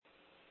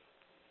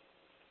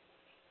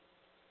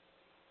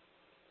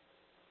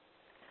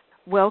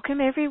Welcome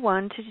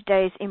everyone to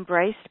today's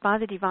Embraced by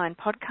the Divine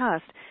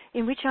podcast,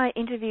 in which I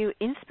interview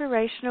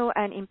inspirational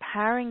and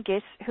empowering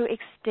guests who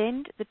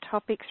extend the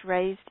topics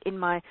raised in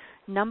my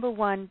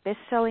 #1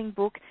 best-selling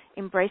book,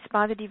 Embraced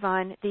by the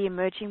Divine, The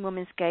Emerging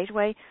Woman's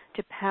Gateway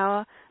to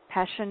Power,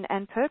 Passion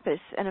and Purpose.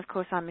 And of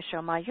course, I'm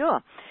Michelle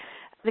Mayur.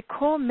 The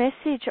core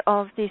message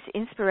of this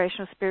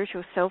inspirational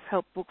spiritual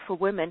self-help book for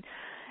women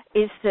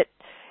is that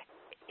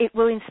it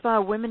will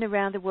inspire women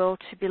around the world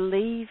to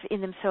believe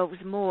in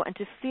themselves more and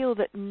to feel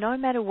that no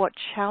matter what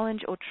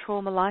challenge or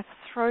trauma life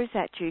throws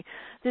at you,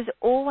 there's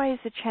always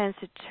a chance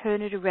to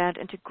turn it around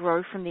and to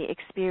grow from the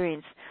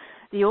experience.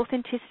 The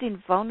authenticity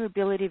and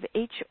vulnerability of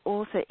each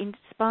author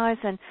inspires,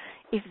 and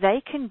if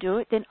they can do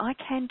it, then I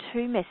can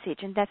too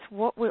message, and that's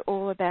what we're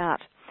all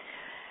about.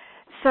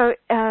 So,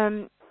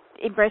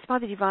 Embraced by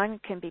the Divine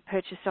can be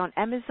purchased on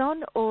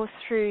Amazon or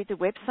through the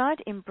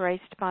website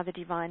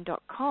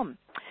embracedbythedivine.com.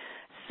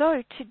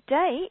 So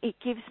today it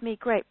gives me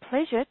great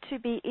pleasure to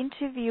be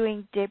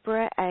interviewing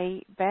Deborah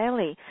A.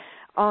 Bailey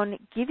on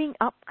giving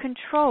up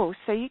control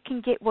so you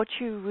can get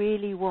what you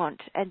really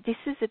want. And this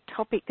is a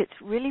topic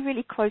that's really,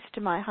 really close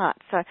to my heart.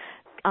 So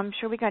I'm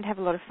sure we're going to have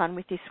a lot of fun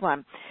with this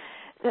one.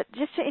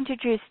 Just to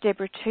introduce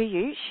Deborah to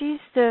you,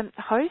 she's the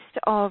host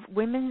of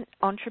Women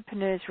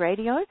Entrepreneurs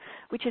Radio,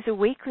 which is a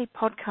weekly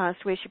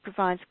podcast where she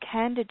provides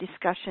candid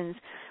discussions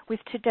with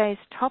today's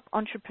top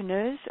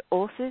entrepreneurs,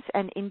 authors,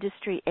 and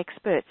industry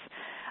experts.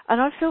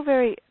 And I feel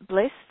very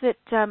blessed that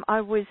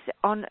I was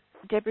on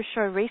Deborah's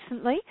show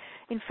recently.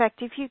 In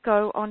fact, if you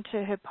go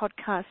onto her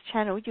podcast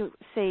channel, you'll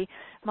see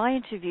my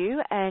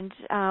interview and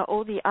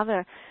all the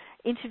other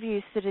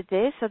interviews that are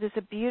there. So there's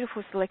a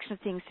beautiful selection of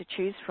things to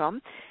choose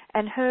from.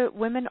 And her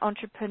Women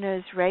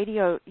Entrepreneurs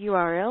Radio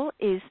URL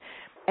is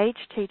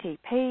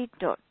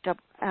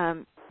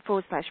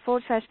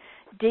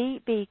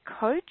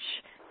http://dbcoach.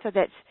 So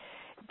that's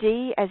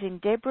D as in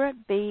Deborah,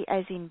 B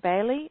as in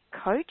Bailey,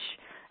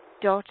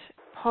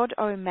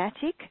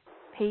 coach.podomatic,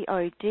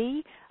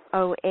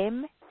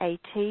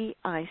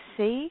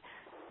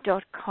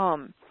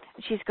 PODOMATIC.com.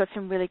 She's got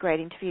some really great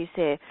interviews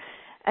there.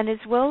 And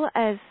as well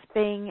as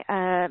being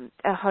a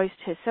host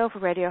herself, a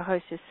radio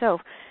host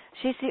herself,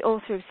 she's the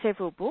author of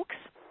several books,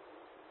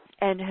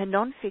 and her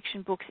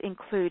non-fiction books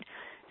include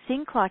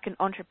Think Like an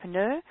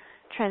Entrepreneur,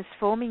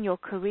 Transforming Your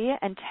Career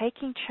and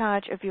Taking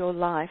Charge of Your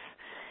Life,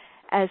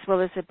 as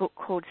well as a book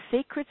called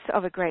Secrets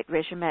of a Great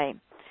Resume.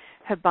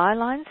 Her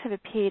bylines have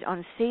appeared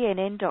on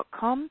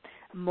CNN.com,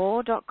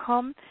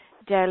 More.com,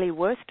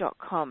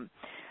 DailyWorth.com,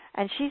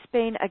 and she's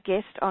been a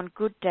guest on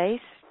Good Day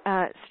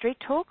Street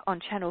Talk on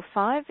Channel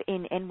 5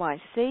 in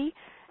NYC,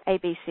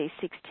 ABC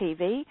 6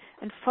 TV,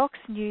 and Fox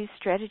News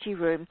Strategy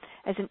Room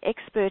as an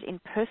expert in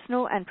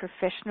personal and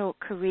professional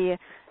career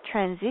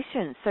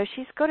transitions. So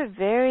she's got a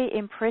very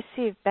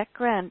impressive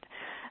background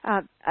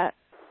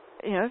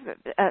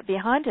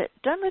behind it.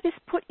 Don't let this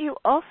put you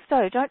off,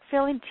 though. Don't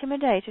feel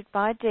intimidated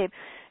by Deb.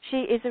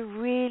 She is a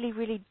really,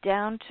 really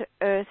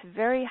down-to-earth,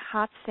 very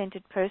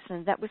heart-centered person.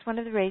 And that was one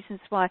of the reasons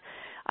why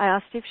I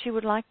asked if she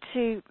would like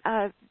to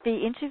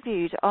be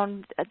interviewed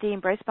on the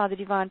Embraced by the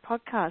Divine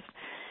podcast.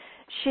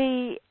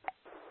 She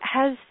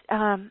has,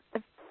 I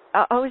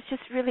was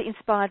just really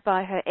inspired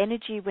by her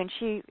energy when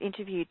she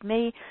interviewed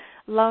me,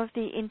 loved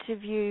the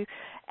interview,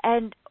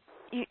 and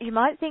you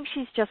might think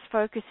she's just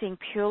focusing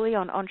purely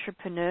on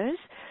entrepreneurs.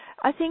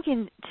 I think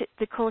in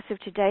the course of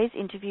today's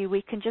interview,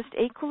 we can just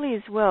equally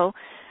as well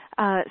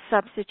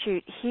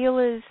substitute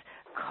healers,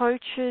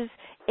 coaches,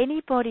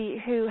 anybody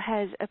who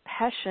has a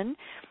passion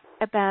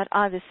about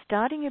either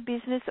starting a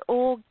business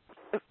or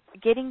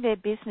getting their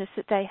business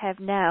that they have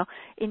now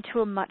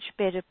into a much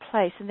better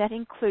place, and that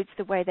includes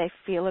the way they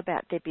feel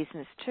about their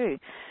business too.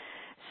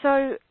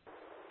 So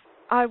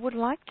I would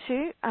like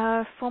to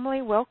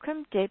formally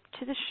welcome Deb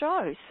to the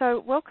show. So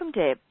welcome,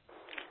 Deb.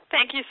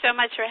 Thank you so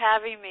much for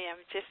having me.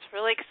 I'm just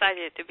really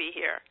excited to be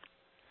here.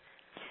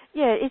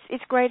 Yeah,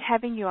 it's great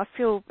having you. I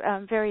feel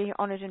very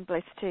honored and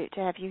blessed to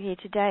have you here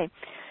today.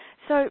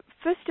 So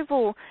first of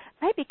all,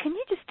 maybe can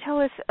you just tell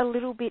us a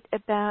little bit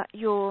about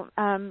your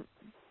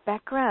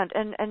background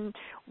and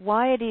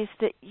why it is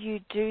that you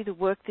do the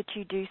work that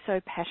you do so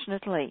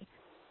passionately?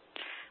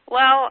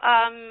 Well,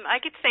 I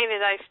could say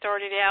that I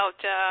started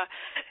out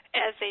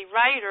as a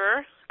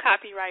writer,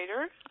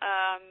 copywriter,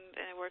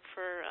 and I worked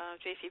for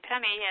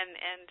JCPenney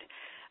and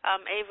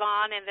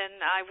Avon, and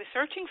then I was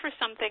searching for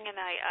something, and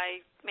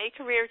I made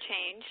career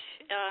change,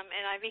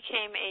 and I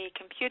became a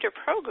computer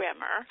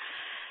programmer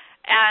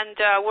and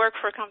worked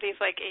for companies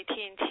like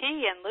AT&T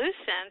and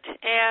Lucent,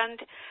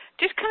 and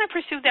just kind of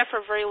pursued that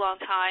for a very long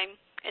time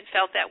and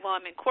felt that, well,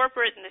 I'm in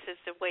corporate, and this is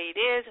the way it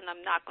is, and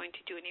I'm not going to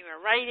do any more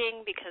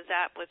writing because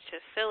that was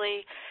just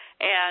silly,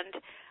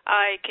 and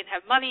I can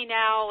have money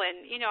now,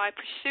 and, I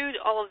pursued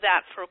all of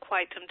that for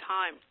quite some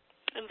time.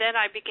 And then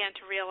I began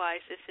to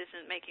realize this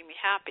isn't making me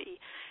happy.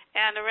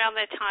 And around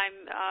that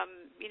time,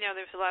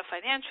 there was a lot of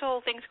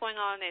financial things going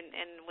on,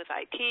 and with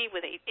IT,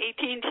 with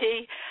AT&T,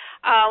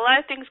 a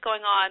lot of things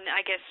going on, I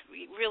guess,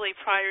 really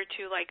prior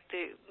to, like,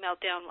 the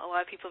meltdown. A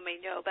lot of people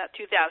may know about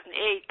 2008,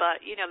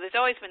 but, there's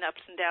always been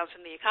ups and downs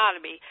in the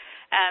economy.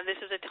 And this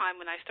was a time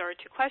when I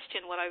started to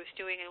question what I was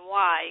doing and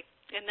why,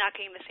 and not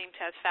getting the same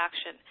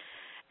satisfaction.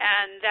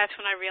 And that's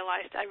when I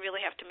realized I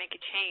really have to make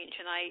a change,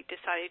 and I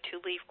decided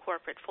to leave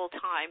corporate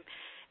full-time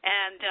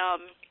and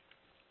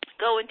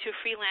go into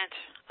freelance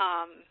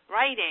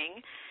writing.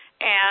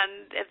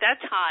 And at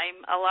that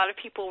time, a lot of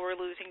people were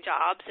losing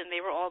jobs, and they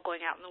were all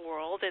going out in the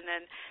world. And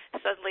then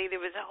suddenly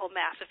there was a whole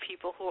mass of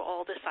people who were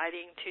all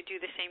deciding to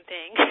do the same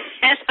thing.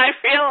 And I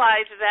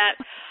realized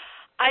that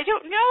I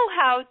don't know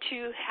how to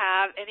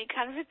have any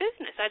kind of a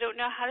business. I don't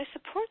know how to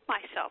support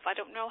myself. I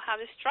don't know how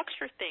to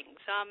structure things.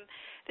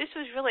 This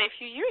was really a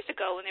few years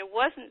ago, and there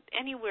wasn't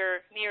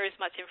anywhere near as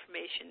much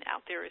information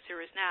out there as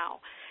there is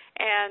now.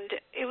 And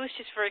it was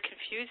just very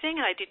confusing,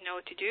 and I didn't know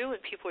what to do,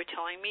 and people were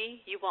telling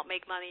me, you won't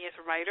make money as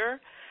a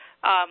writer.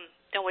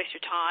 Don't waste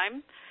your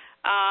time.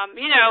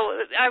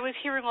 I was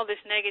hearing all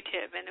this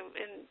negative, and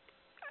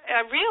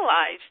I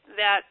realized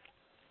that,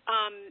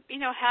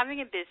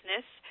 having a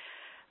business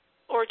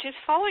or just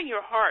following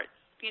your heart,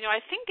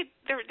 I think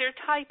they're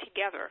tied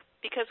together,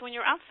 because when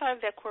you're outside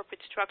of that corporate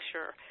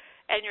structure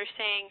and you're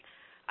saying,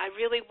 I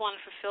really want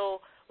to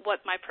fulfill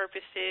what my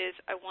purpose is,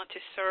 I want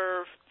to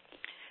serve,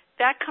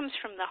 that comes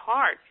from the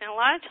heart. And a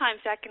lot of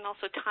times that can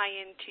also tie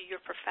into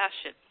your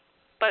profession.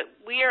 But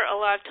we are a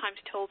lot of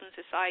times told in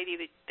society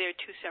that they're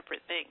two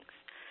separate things.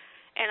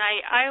 And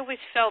I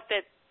always felt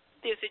that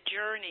there's a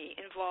journey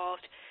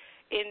involved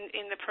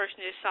in the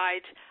person who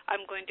decides,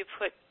 I'm going to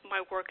put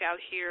my work out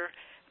here,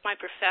 my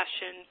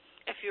profession,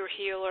 if you're a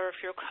healer, if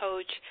you're a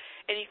coach,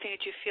 anything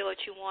that you feel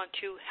that you want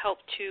to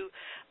help to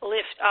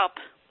lift up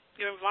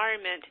your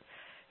environment,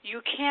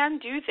 you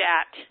can do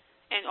that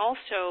and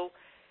also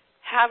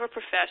have a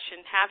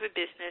profession, have a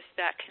business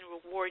that can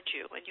reward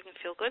you and you can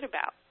feel good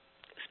about.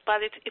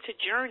 But it's a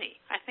journey.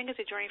 I think it's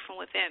a journey from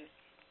within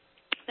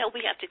that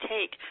we have to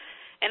take.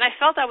 And I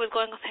felt I was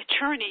going on that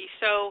journey.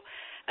 So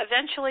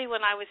eventually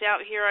when I was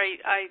out here,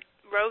 I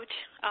wrote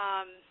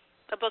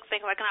a book,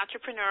 Think Like an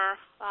Entrepreneur,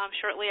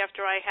 shortly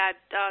after I had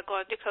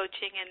gone to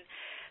coaching, and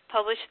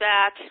published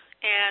that.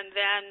 And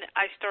then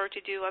I started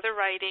to do other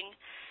writing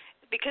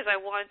because I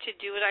wanted to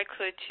do what I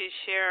could to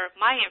share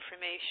my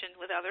information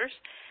with others.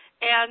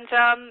 And,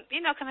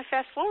 kind of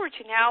fast forward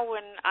to now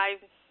when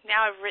I've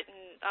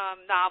written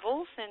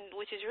novels, and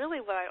which is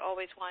really what I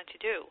always wanted to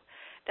do.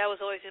 That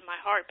was always in my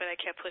heart, but I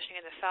kept pushing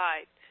it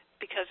aside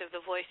because of the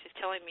voices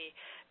telling me,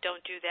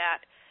 don't do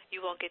that.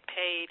 You won't get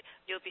paid.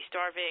 You'll be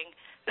starving.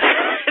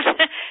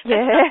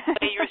 Yeah. That's the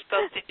way you're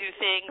supposed to do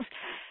things.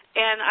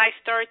 And I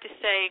started to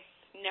say,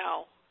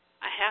 no,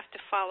 I have to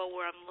follow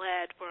where I'm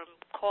led, where I'm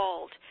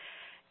called.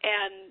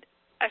 And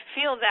I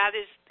feel that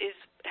is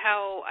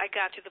how I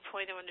got to the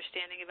point of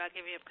understanding about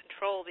giving up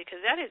control, because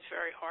that is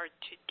very hard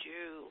to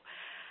do.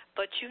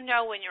 But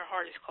when your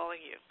heart is calling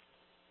you.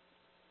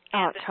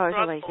 And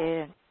totally,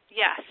 yeah.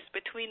 Yes,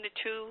 between the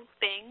two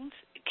things,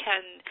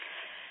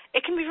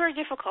 it can be very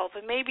difficult,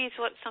 but maybe it's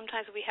what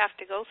sometimes we have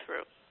to go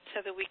through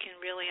so that we can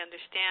really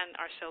understand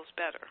ourselves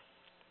better,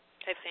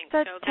 I think.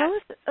 So tell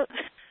us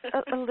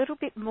a little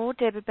bit more,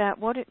 Deb, about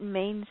what it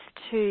means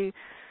to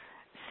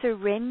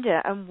surrender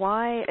and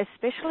why,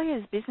 especially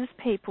as business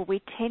people,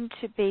 we tend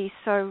to be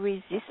so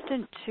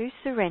resistant to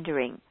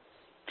surrendering.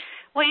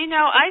 Well,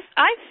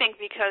 I think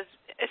because,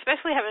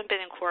 especially having been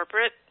in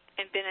corporate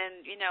and been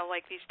in,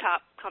 like these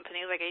top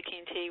companies like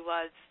AT&T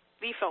was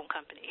the phone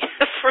company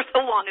for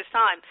the longest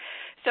time.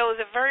 So it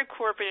was a very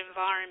corporate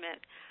environment.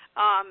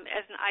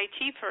 As an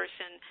IT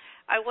person,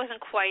 I wasn't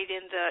quite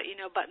in the,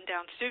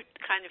 button-down suit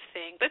kind of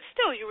thing, but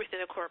still you're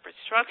within a corporate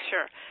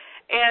structure.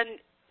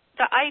 And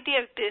the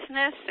idea of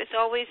business is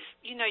always,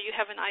 you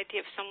have an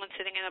idea of someone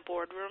sitting in a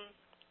boardroom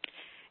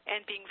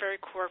and being very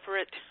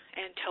corporate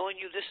and telling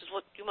you this is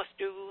what you must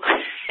do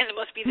and it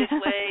must be this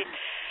way.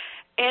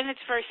 And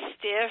it's very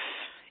stiff,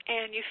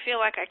 and you feel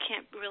like I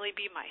can't really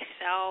be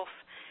myself.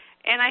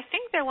 And I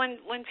think that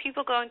when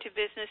people go into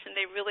business and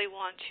they really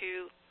want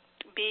to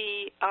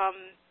be,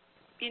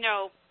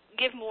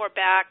 give more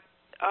back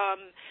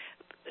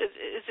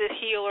as a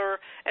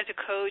healer, as a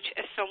coach,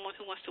 as someone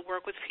who wants to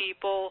work with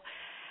people,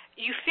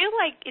 you feel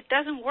like it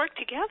doesn't work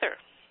together.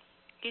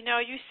 You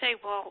say,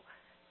 well,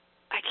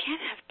 I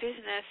can't have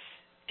business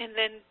and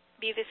then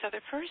be this other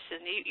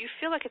person. You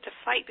feel like it's a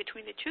fight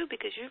between the two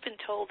because you've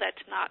been told that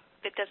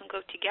doesn't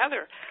go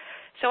together.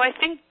 So I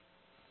think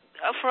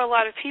for a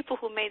lot of people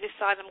who may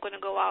decide I'm going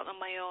to go out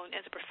on my own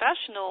as a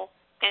professional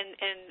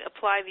and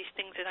apply these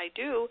things that I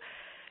do,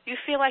 you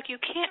feel like you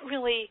can't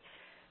really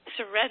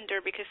surrender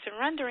because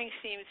surrendering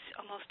seems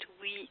almost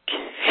weak.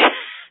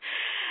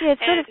 Yeah, it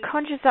sort of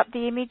conjures up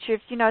the image of,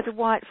 the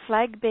white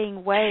flag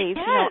being waved,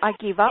 yes, I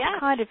give up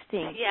yes, kind of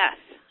thing. Yes.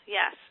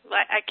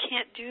 I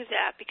can't do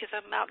that because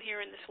I'm out here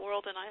in this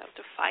world and I have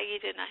to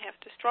fight and I have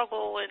to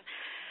struggle and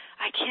I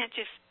I can't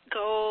just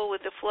go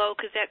with the flow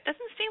because that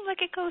doesn't seem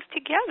like it goes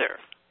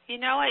together. You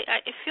know,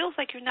 it feels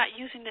like you're not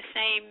using the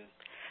same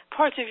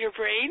parts of your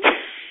brain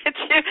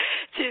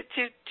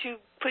to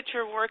put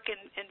your work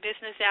and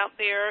business out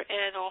there,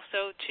 and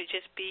also to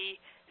just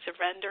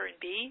surrender and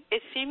be.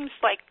 It seems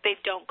like they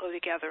don't go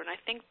together, and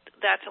I think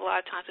that's a lot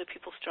of times when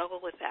people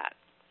struggle with that,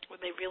 when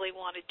they really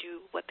want to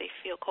do what they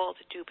feel called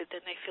to do, but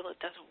then they feel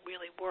it doesn't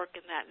really work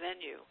in that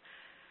venue,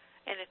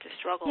 and it's a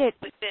struggle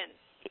within.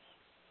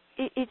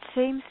 It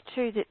seems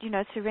too that,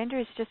 surrender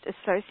is just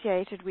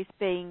associated with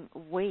being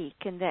weak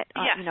and that,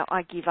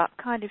 I give up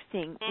kind of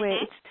thing, where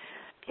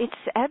it's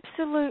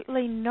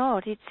absolutely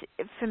not.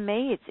 For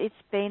me, it's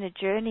been a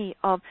journey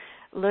of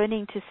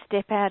learning to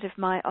step out of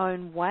my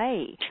own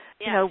way.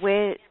 Yes.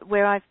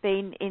 Where I've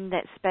been in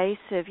that space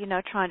of,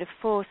 trying to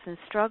force and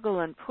struggle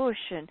and push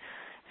and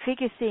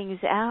figure things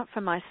out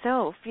for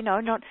myself,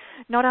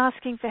 not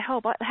asking for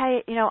help.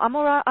 Hey, I'm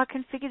all right, I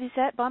can figure this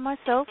out by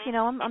myself,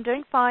 I'm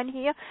doing fine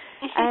here.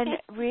 And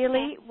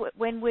really,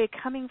 when we're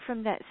coming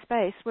from that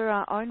space, we're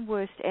our own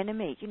worst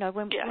enemy.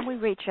 When we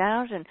reach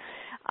out and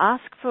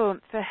ask for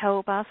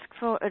help, ask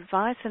for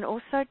advice, and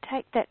also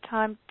take that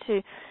time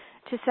to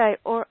say,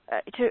 or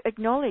to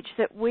acknowledge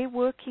that we're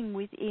working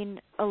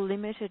within a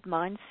limited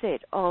mindset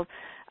of,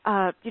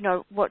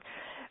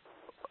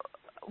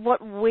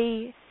 what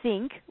we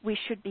think we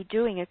should be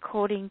doing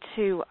according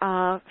to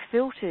our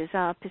filters,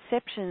 our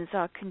perceptions,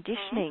 our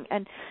conditioning.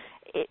 And,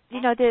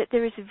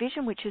 there is a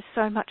vision which is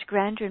so much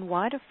grander and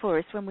wider for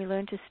us when we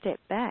learn to step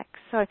back.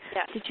 So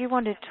did you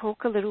want to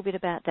talk a little bit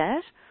about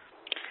that?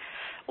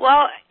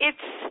 Well,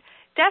 it's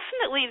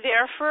definitely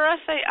there for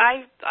us,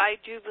 I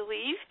do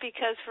believe,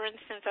 because, for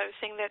instance, I was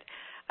saying that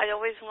I'd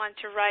always wanted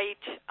to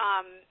write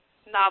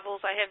novels.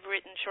 I have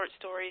written short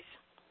stories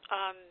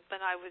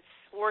when I was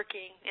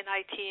working in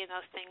IT and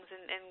those things,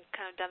 and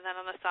kind of done that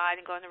on the side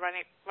and going to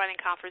running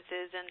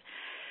conferences, and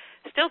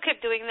still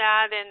kept doing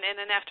that. And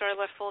then after I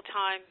left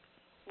full-time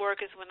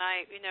work is when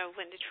I,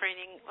 went to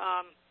training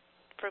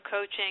for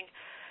coaching.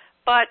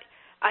 But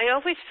I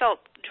always felt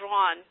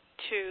drawn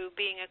to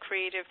being a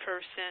creative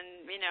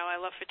person.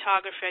 I love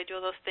photography. I do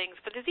all those things.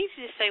 But it's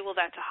easy to say, well,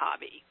 that's a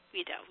hobby.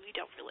 We don't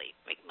really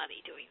make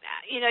money doing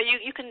that. You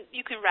can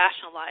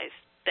rationalize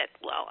that,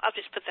 well, I'll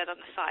just put that on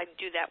the side and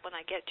do that when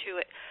I get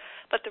to it.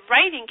 But the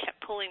writing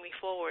kept pulling me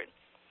forward.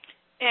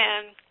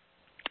 And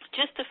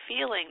just the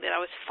feeling that I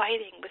was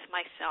fighting with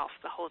myself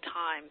the whole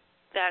time,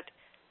 that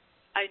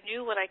I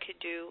knew what I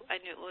could do, I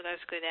knew what I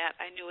was good at,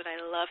 I knew what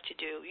I loved to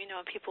do.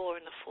 People are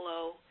in the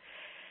flow,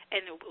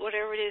 and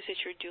whatever it is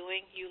that you're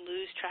doing, you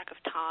lose track of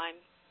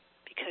time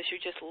because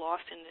you're just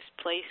lost in this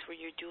place where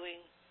you're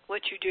doing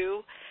what you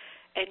do,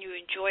 and you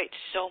enjoy it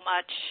so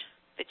much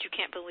that you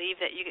can't believe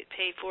that you get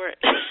paid for it.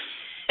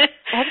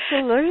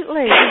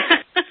 Absolutely.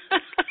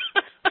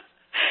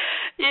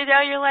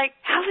 You're like,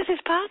 how is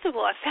this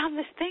possible? I found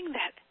this thing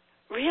that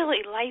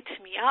really lights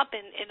me up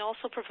and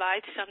also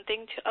provides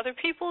something to other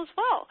people as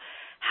well.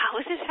 How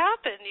has this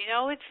happened?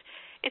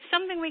 It's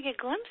something we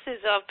get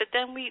glimpses of, but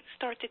then we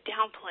start to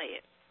downplay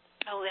it.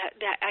 Oh,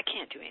 that I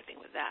can't do anything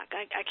with that.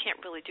 I can't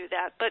really do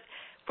that. But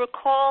we're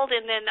called,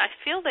 and then I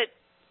feel that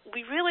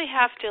we really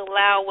have to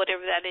allow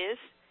whatever that is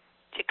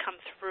to come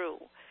through.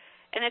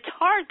 And it's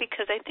hard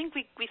because I think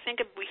we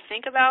think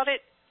about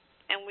it,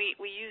 and we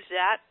use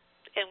that,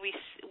 and we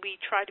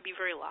try to be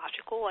very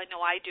logical. I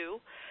know I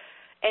do,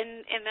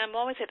 and I'm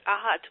always at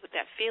odds with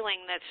that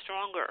feeling that's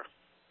stronger,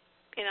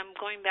 and I'm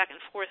going back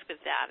and forth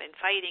with that and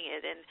fighting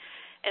it.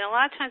 And a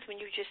lot of times when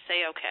you just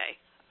say, okay,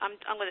 I'm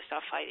going to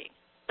stop fighting,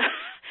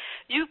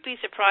 you'd be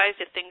surprised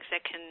at things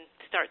that can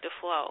start to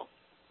flow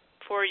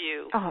for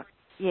you. Oh,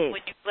 yes.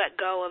 When you let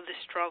go of the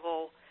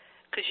struggle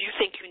because you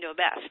think you know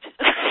best.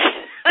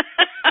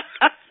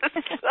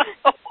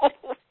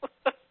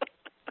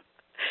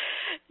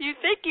 You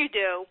think you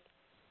do,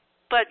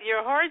 but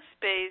your heart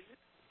space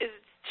is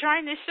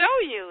trying to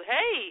show you,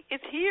 hey,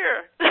 it's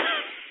here.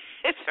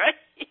 It's right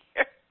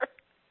here.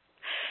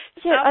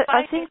 Yeah,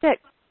 I think that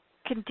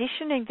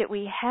conditioning that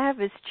we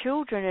have as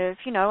children of,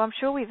 I'm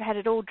sure we've had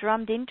it all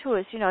drummed into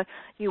us,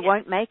 you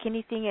won't make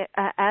anything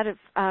out of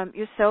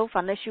yourself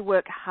unless you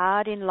work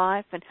hard in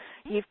life, and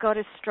you've got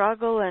to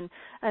struggle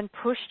and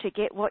push to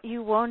get what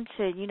you want,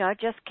 and,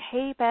 just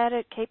keep at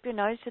it, keep your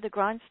nose to the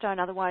grindstone,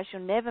 otherwise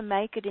you'll never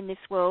make it in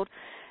this world.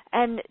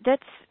 And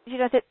that's,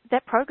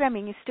 that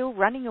programming is still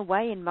running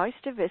away in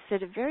most of us at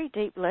a very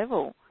deep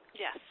level.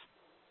 Yes,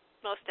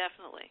 most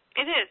definitely.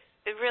 It is.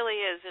 It really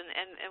is.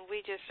 And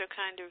we just are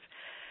kind of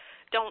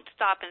don't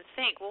stop and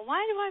think, well,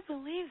 why do I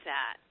believe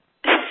that?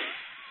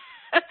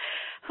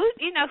 Who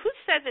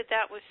said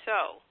that was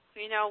so?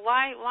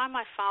 Why am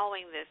I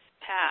following this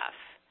path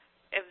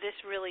if this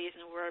really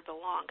isn't where I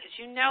belong? Because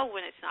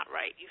when it's not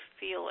right. You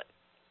feel it.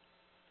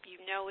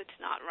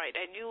 It's not right.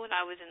 I knew when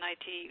I was in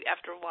IT,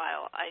 after a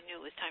while, I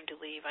knew it was time to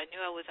leave. I knew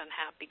I was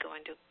unhappy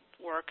going to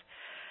work.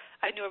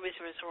 I knew I was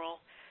miserable.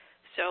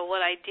 So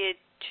what I did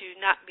to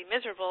not be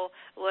miserable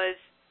was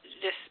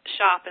just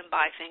shop and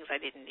buy things I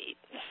didn't need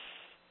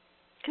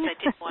because I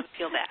didn't want to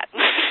feel bad.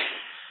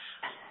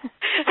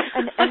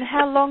 And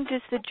how long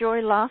does the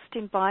joy last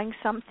in buying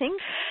something?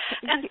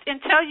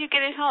 Until you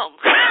get it home.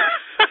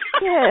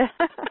 Yeah.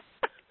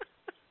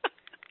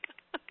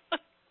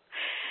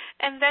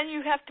 And then you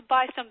have to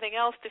buy something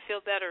else to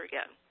feel better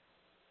again.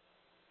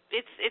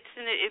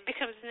 It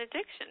becomes an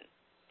addiction.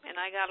 And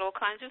I got all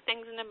kinds of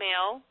things in the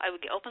mail. I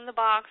would open the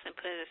box and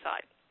put it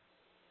aside.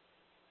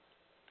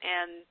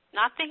 And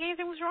not thinking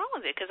anything was wrong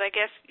with it, because I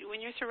guess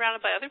when you're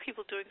surrounded by other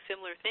people doing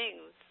similar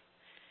things,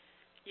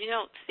 you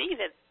don't see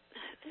that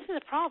this is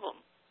a problem.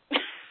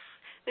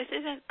 This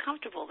isn't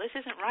comfortable. This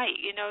isn't right.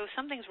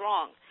 Something's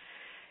wrong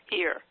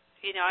here.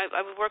 I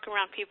would work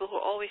around people who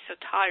are always so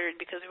tired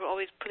because they were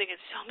always putting in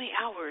so many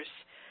hours.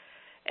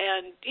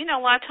 And, a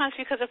lot of times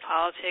because of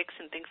politics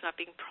and things not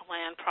being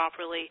planned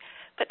properly.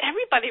 But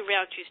everybody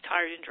around you is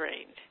tired and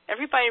drained.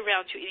 Everybody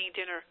around you eating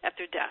dinner at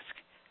their desk.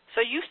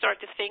 So you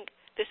start to think,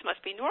 this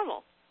must be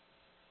normal.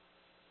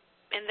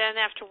 And then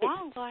after a while,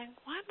 I'm going,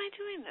 why am I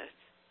doing this?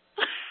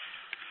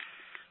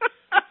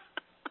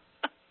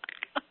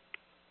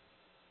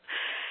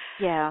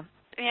 Yeah.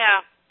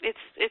 Yeah,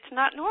 it's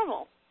not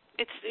normal.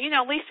 It's,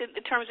 at least in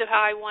terms of how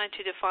I wanted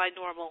to define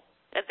normal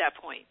at that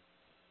point.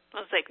 I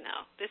was like,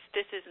 no, this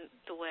isn't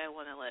the way I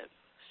want to live.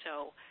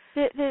 So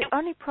the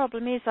only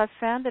problem is I've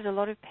found that a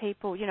lot of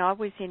people, I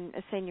was in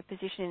a senior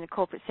position in the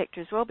corporate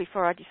sector as well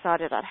before I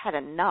decided I'd had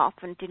enough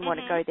and didn't want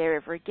to go there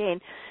ever again.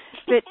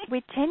 But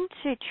we tend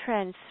to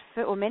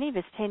transfer, or many of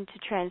us tend to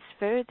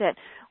transfer that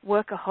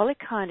workaholic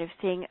kind of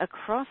thing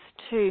across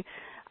to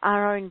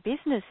our own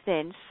business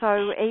then.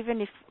 So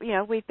even if,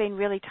 we've been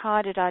really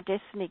tired at our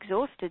desks and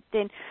exhausted,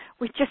 then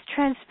we just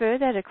transfer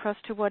that across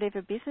to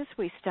whatever business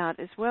we start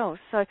as well.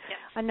 So yes.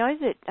 I know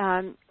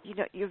that,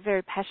 you're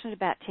very passionate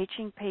about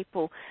teaching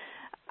people,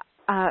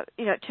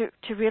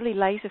 to really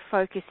laser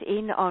focus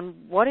in on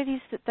what it is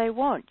that they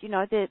want,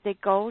 their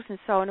goals and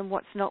so on, and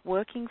what's not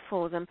working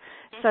for them,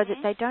 so that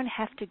they don't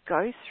have to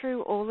go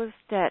through all of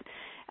that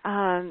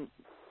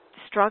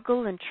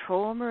struggle and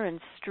trauma and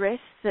stress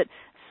that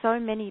so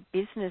many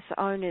business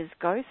owners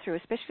go through,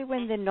 especially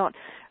when they're not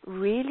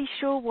really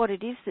sure what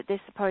it is that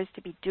they're supposed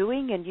to be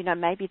doing, and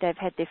maybe they've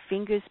had their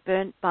fingers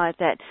burnt by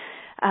that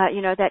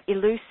that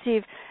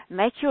elusive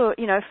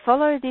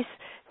follow this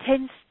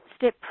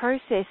 10-step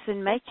process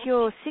and make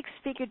your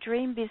 6-figure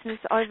dream business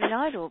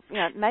overnight, or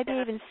maybe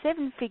even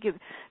 7-figure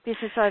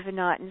business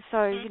overnight. And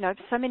so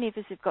so many of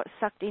us have got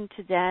sucked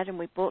into that, and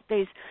we bought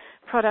these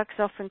products,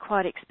 often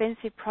quite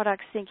expensive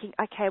products, thinking,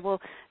 okay, well,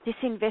 this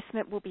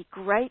investment will be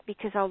great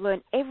because I'll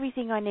learn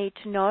everything I need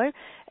to know,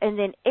 and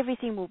then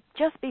everything will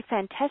just be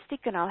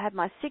fantastic, and I'll have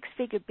my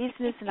 6-figure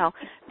business, and I'll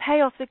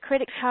pay off the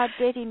credit card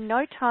debt in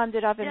no time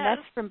that I've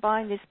amassed from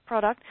buying this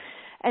product.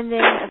 And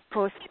then, of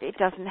course, it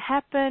doesn't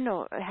happen,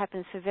 or it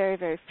happens for very,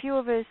 very few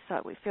of us,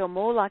 so we feel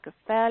more like a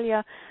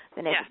failure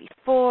than ever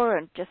before,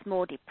 and just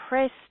more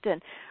depressed.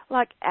 And,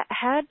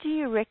 how do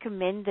you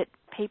recommend that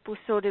people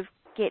sort of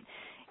get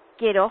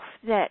off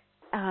that,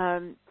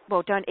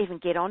 don't even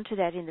get onto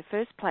that in the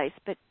first place,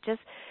 but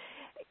just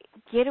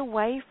get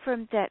away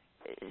from that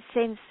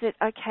sense that,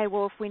 okay,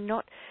 well, if we're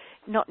not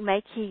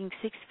making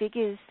 6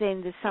 figures,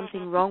 then there's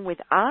something wrong with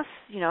us,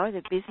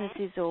 the business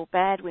is all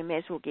bad, we may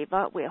as well give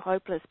up, we're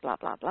hopeless, blah,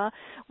 blah, blah.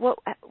 What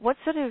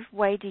sort of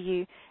way do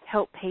you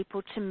help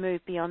people to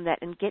move beyond that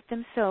and get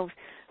themselves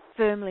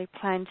firmly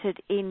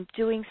planted in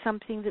doing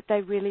something that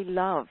they really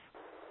love?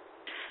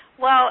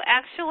 Well,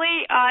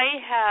 actually, I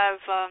have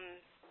a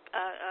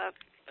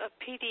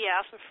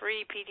PDF, a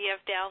free PDF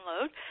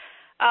download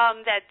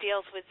that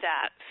deals with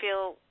that.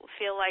 Feel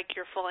like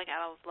you're falling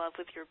out of love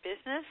with your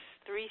business.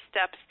 3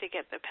 steps to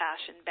get the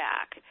passion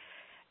back.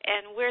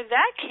 And where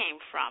that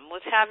came from was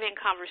having a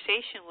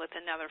conversation with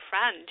another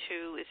friend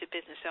who is a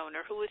business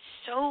owner who was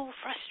so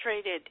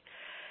frustrated.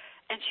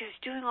 And she was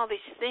doing all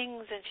these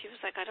things, and she was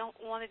like, I don't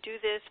want to do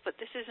this,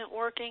 but this isn't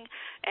working,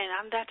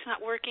 and that's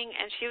not working.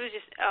 And she was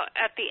just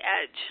at the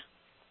edge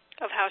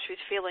of how she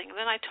was feeling. And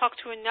then I talked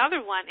to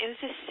another one. It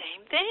was the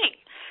same thing.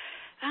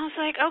 I was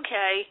like,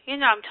 okay,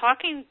 I'm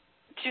talking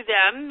to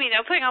them,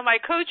 putting on my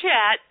coach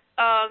hat,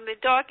 and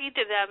talking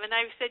to them. And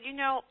I said,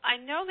 I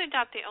know they're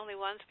not the only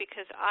ones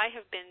because I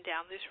have been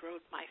down this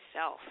road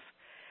myself.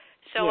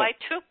 So I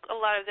took a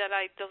lot of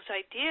those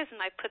ideas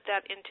and I put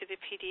that into the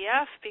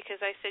PDF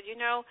because I said,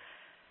 I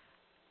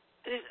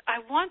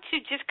want to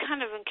just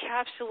kind of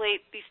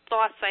encapsulate these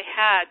thoughts I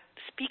had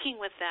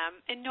speaking with them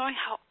and knowing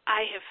how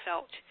I have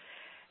felt.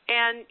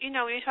 And,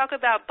 when you talk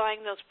about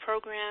buying those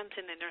programs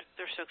and then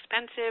they're so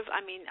expensive,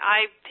 I mean,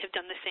 I have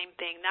done the same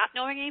thing, not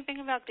knowing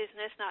anything about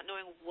business, not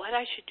knowing what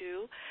I should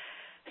do.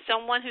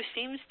 Someone who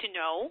seems to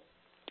know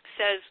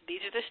says,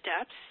 these are the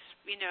steps,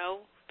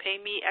 pay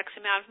me X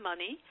amount of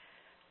money.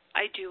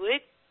 I do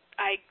it.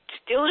 I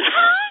still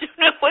don't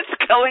know what's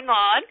going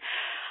on.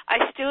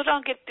 I still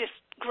don't get this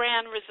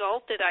grand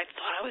result that I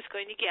thought I was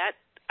going to get.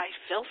 I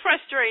feel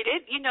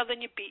frustrated, then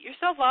you beat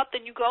yourself up,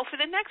 then you go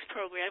for the next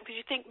program because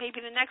you think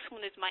maybe the next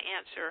one is my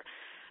answer.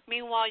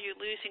 Meanwhile, you're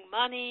losing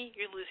money,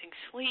 you're losing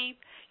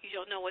sleep, you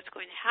don't know what's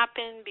going to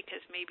happen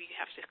because maybe you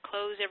have to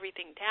close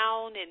everything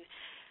down, and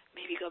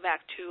maybe go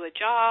back to a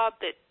job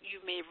that you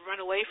may have run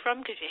away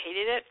from because you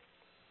hated it.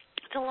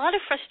 It's a lot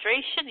of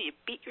frustration. You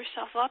beat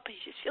yourself up and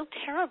you just feel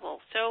terrible.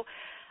 So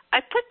I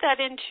put that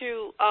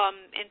into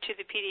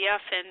the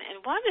PDF,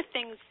 and one of the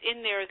things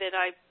in there that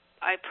I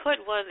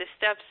put, one of the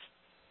steps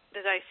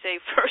that I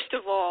say, first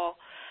of all,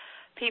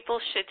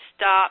 people should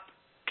stop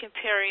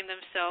comparing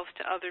themselves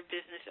to other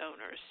business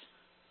owners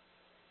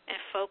and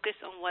focus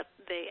on what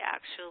they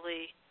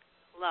actually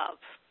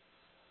love.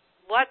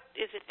 What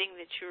is the thing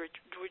that you're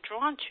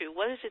drawn to?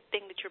 What is the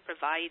thing that you're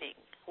providing?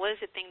 What is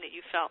the thing that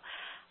you felt,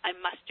 I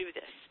must do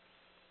this?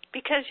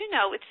 Because,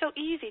 it's so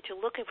easy to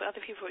look at what other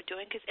people are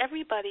doing because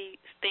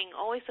everybody's thing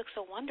always looks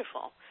so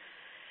wonderful.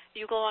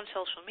 You go on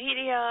social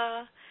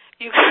media,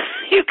 you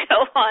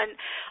go on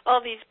all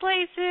these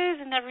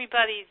places, and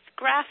everybody's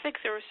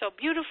graphics are so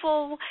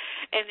beautiful,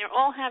 and they're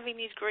all having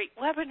these great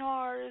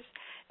webinars,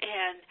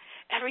 and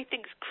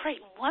everything's great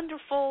and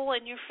wonderful,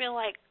 and you feel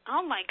like,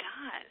 oh my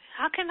God,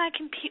 how can I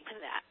compete with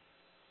that?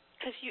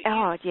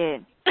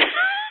 Yeah.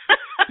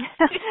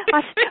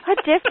 I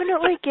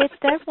definitely get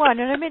that one,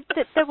 and I mean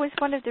that was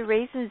one of the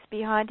reasons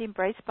behind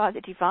Embraced by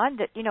the Divine,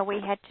 that we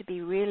had to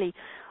be really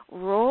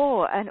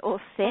raw and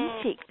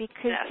authentic,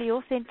 because the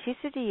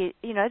authenticity,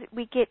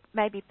 we get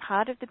maybe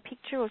part of the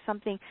picture or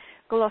something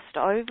glossed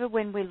over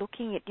when we're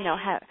looking at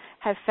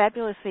how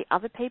fabulously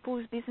other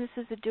people's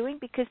businesses are doing,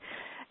 because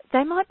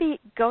they might be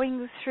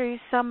going through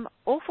some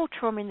awful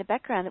trauma in the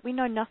background that we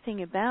know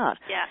nothing about.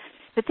 Yes.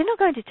 But they're not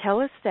going to tell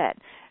us that.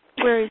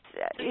 Whereas,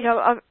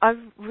 I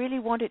really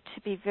want it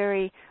to be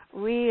very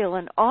real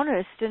and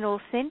honest and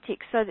authentic,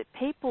 so that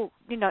people,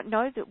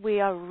 know that we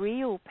are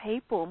real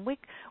people, and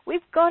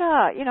we've got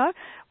our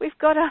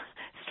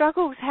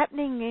struggles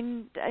happening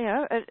in,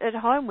 at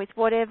home with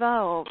whatever,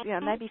 or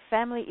maybe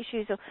family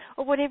issues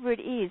or whatever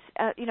it is.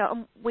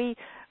 And we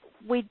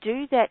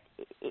do that.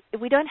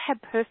 We don't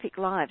have perfect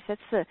lives.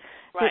 That's the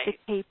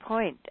key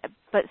point.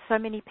 But so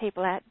many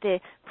people out there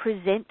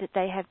present that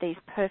they have these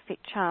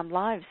perfect charmed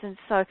lives. And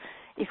so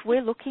if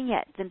we're looking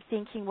at them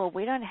thinking, well,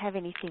 we don't have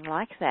anything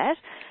like that,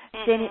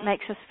 then it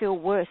makes us feel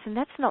worse. And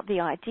that's not the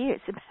idea.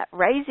 It's about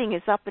raising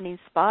us up and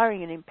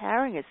inspiring and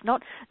empowering us,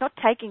 not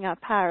taking our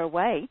power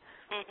away.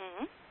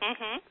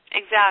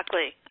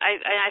 Exactly.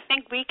 I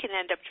think we can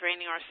end up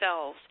draining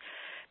ourselves,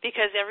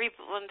 because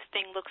everyone's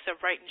thing looks so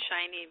bright and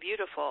shiny and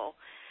beautiful,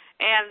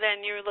 and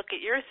then you look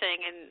at your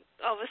thing, and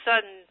all of a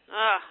sudden,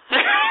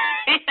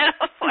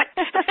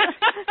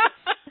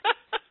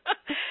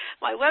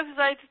 my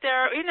website's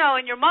there. In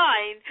your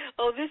mind,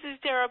 oh, this is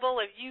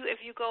terrible. If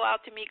you go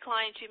out to meet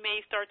clients, you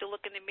may start to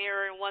look in the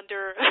mirror and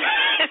wonder,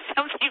 is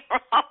something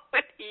wrong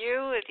with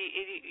you?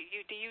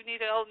 Do you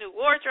need a whole new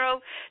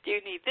wardrobe? Do you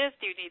need this?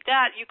 Do you need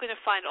that? You're going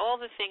to find all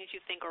the things you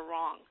think are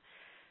wrong,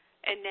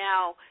 and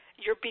now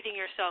you're beating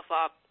yourself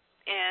up,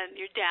 and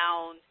you're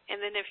down,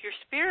 and then if your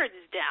spirit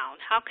is down,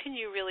 how can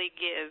you really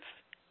give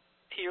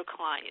to your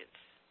clients?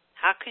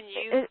 How can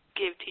you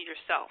give to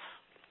yourself?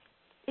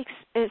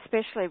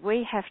 Especially,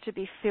 we have to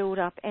be filled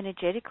up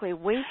energetically.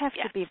 We have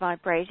to be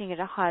vibrating at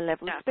a high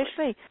level,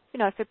 especially,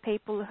 for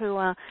people who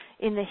are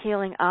in the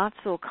healing arts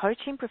or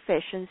coaching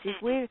professions.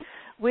 If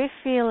we're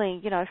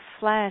feeling,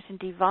 flat and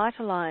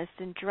devitalized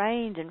and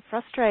drained and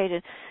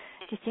frustrated,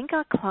 do you think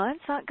our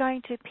clients aren't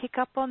going to pick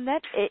up on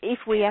that? If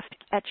we have to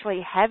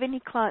actually have any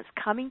clients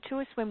coming to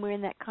us when we're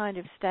in that kind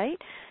of state,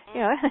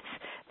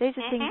 these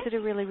are things that are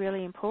really,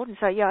 really important.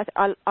 So,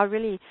 I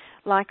really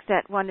like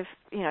that one of,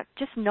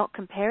 just not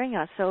comparing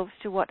ourselves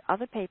to what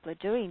other people are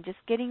doing, just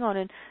getting on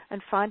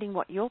and finding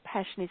what your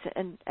passion is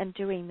and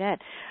doing that.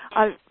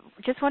 I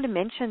just want to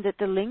mention that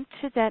the link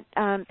to that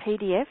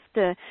PDF,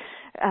 the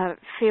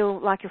Feel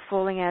Like You're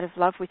Falling Out of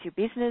Love with Your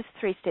Business,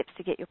 3 Steps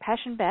to Get Your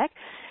Passion Back,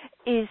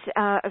 is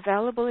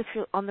available if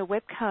you're on the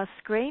webcast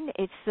screen.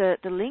 It's the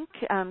link,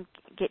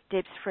 Get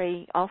Deb's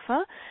free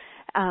offer,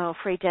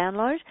 free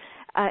download.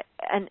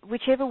 And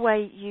whichever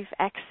way you've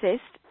accessed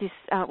this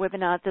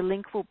webinar, the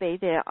link will be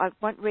there. I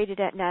won't read it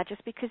out now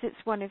just because it's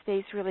one of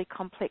these really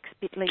complex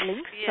bit.ly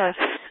links. Yeah.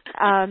 So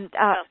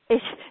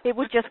it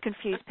would just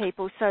confuse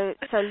people. So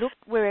look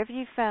wherever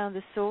you found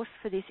the source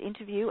for this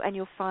interview, and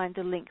you'll find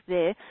the link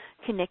there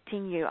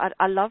connecting you.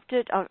 I loved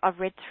it. I've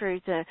read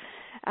through the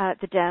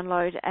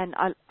download, and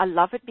I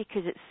love it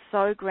because it's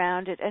so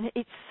grounded and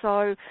it's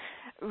so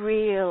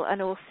real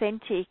and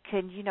authentic,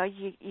 and you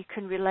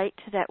can relate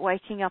to that,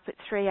 waking up at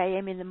 3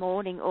 a.m. in the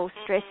morning all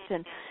stressed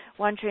and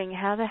wondering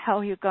how the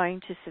hell you're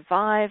going to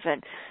survive,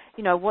 and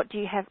what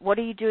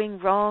are you doing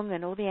wrong,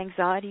 and all the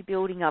anxiety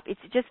building up. It's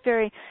just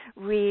very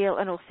real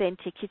and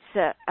authentic.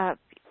 It's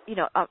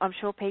I'm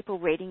sure people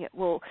reading it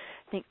will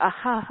think,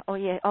 oh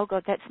yeah, oh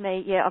God, that's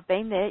me. Yeah, I've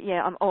been there.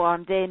 Yeah,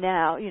 I'm there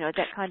now.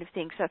 That kind of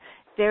thing. So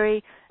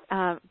very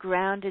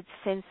grounded,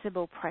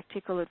 sensible,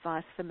 practical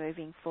advice for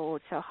moving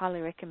forward. So highly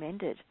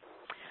recommended.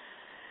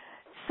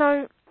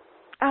 So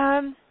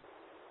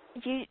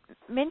you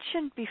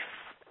mentioned before,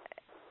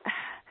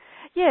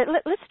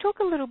 let's talk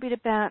a little bit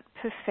about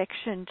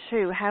perfection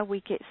too, how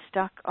we get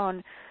stuck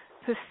on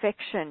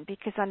perfection,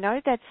 because I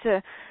know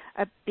that's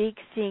a big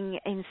thing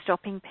in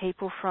stopping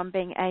people from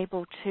being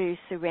able to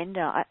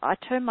surrender. I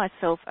term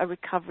myself a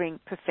recovering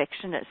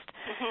perfectionist.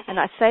 And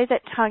I say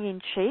that tongue in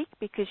cheek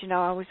because,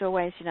 I was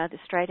always, the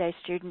straight A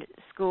student at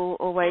school,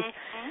 always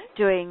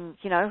doing,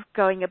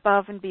 going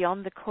above and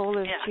beyond the call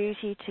of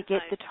duty to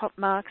get the top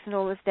marks and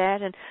all of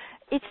that. And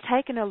it's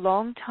taken a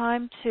long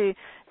time to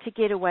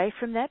get away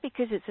from that,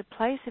 because it's a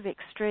place of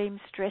extreme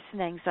stress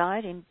and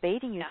anxiety and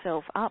beating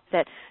yourself up.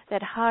 That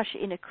harsh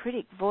inner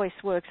critic voice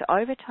works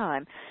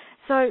overtime.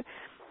 So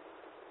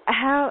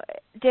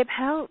Deb,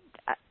 how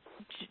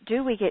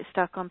do we get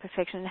stuck on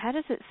perfection, and how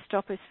does it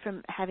stop us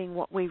from having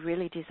what we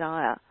really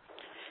desire?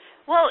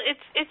 Well,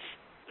 it's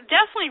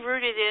definitely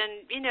rooted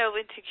in,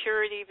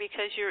 insecurity,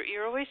 because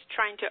you're always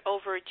trying to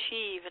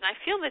overachieve. And I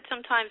feel that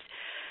sometimes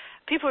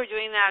people are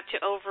doing that to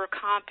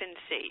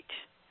overcompensate.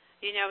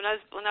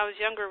 When I was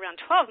younger, around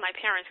 12, my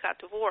parents got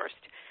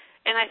divorced.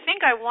 And I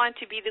think I wanted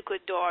to be the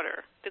good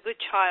daughter, the good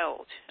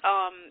child.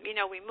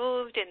 We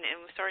moved and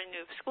we started a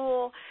new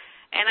school.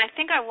 And I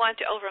think I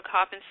wanted to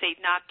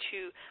overcompensate not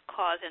to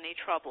cause any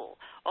trouble,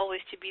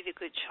 always to be the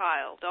good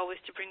child,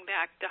 always to bring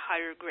back the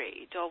higher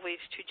grades, always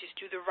to just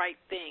do the right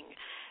thing.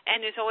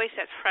 And there's always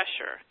that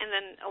pressure. And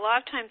then a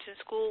lot of times in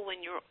school, when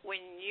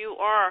you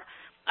are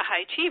a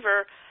high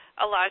achiever,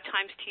 a lot of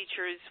times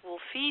teachers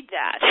will feed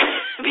that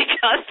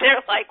because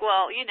they're like,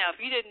 well, if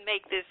you didn't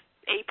make this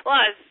A+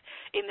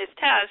 in this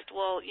test,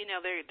 well,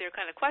 they're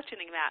kind of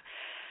questioning that,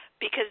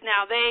 because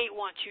now they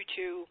want you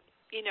to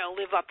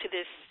live up to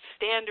this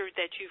standard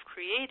that you've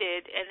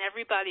created, and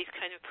everybody's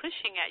kind of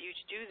pushing at you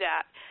to do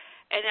that.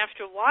 And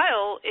after a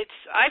while,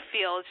 I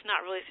feel it's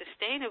not really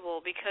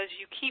sustainable, because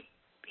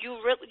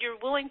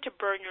you're willing to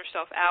burn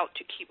yourself out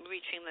to keep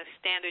reaching the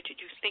standard that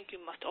you think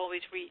you must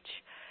always reach,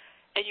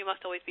 and you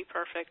must always be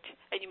perfect,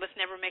 and you must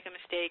never make a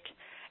mistake,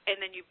 and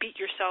then you beat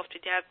yourself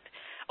to death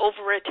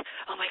over it.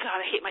 Oh my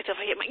God, I hate myself.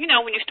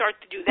 When you start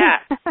to do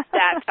that,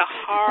 that's a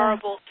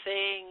horrible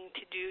thing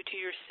to do to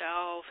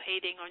yourself,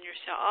 hating on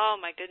yourself. Oh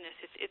my goodness,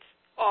 it's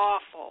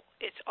awful.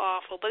 It's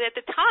awful. But at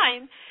the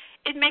time,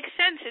 it makes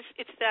sense.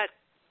 It's that,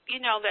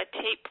 that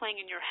tape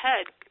playing in your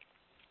head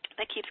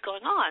that keeps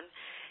going on.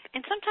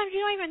 And sometimes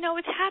you don't even know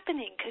what's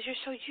happening because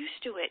you're so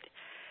used to it.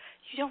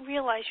 You don't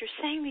realize you're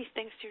saying these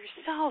things to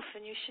yourself,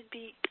 and you should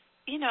be,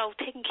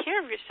 taking care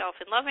of yourself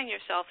and loving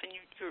yourself, and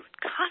you're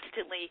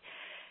constantly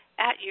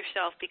at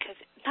yourself, because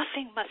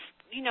nothing must,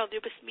 there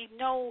must be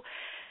no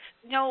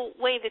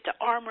way that the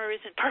armor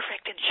isn't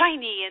perfect and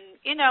shiny, and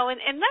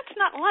that's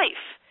not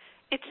life.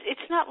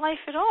 It's not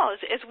life at all.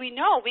 As we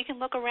know, we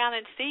can look around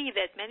and see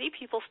that many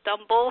people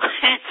stumble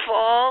and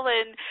fall,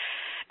 and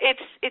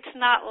it's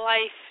not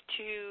life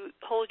to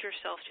hold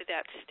yourself to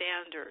that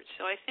standard.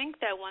 So I think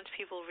that once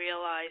people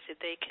realize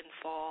that they can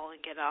fall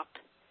and get up,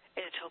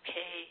 and it's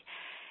okay,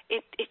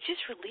 it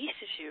just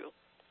releases you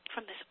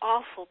from this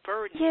awful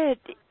burden. Yeah,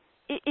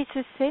 it's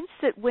a sense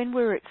that when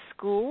we're at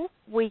school,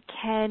 we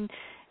can,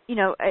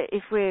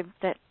 if we're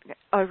that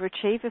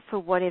overachiever for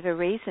whatever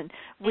reason,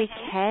 we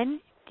can,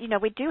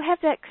 we do have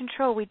that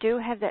control, we do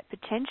have that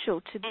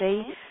potential to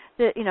be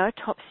the,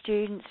 top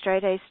student,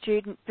 straight A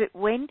student, but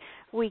when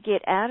we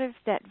get out of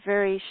that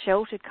very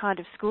sheltered kind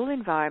of school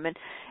environment,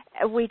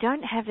 we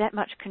don't have that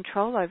much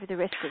control over the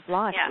rest of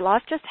life. Yeah.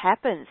 Life just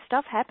happens.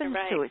 Stuff happens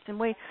to us, and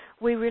we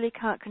really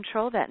can't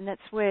control that. And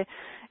that's where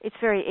it's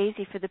very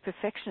easy for the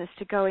perfectionist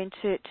to go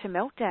into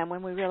meltdown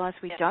when we realize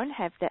we don't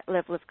have that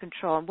level of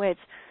control, and where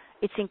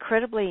it's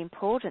incredibly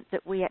important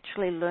that we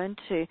actually learn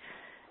to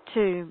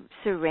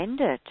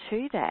surrender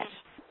to that.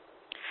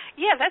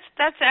 Yeah,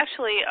 that's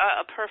actually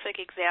a perfect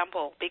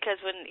example,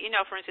 because when,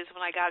 for instance,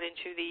 when I got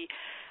into the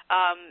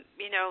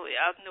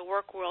out in the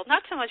work world, not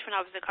so much when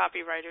I was a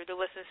copywriter, there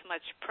wasn't as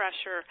much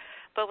pressure,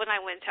 but when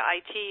I went to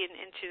IT and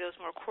into those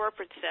more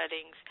corporate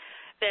settings,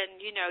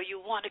 then,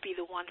 you want to be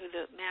the one who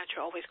the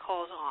manager always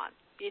calls on.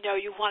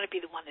 You want to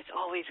be the one that's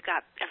always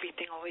got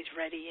everything always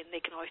ready and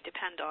they can always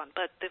depend on.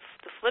 But the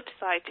flip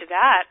side to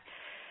that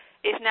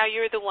is now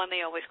you're the one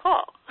they always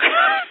call.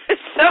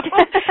 So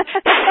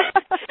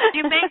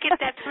you may get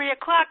that 3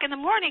 o'clock in the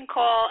morning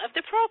call if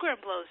the program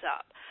blows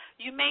up.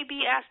 You may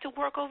be asked to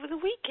work over the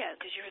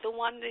weekend because you're the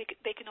one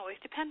they can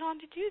always depend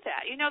on to do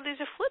that.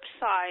 There's a flip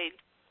side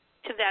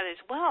to that as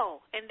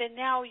well. And then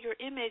now your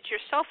image,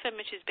 your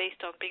self-image is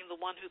based on being the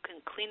one who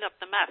can clean up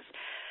the mess.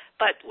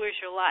 But where's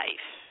your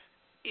life?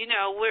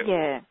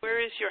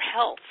 Where is your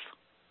health?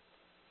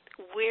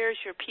 Where's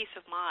your peace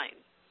of mind?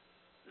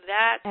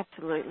 That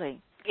Absolutely.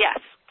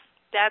 Yes,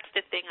 that's the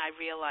thing I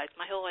realized.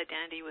 My whole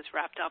identity was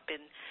wrapped up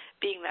in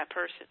being that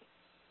person.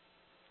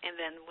 And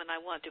then when I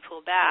wanted to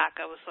pull back,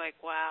 I was like,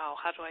 wow,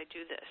 how do I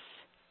do this?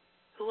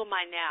 Who am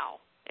I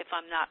now if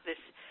I'm not this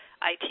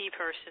IT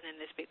person in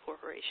this big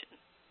corporation?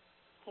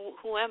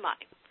 Who am I?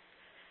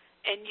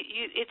 And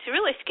it's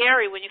really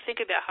scary when you think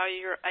about how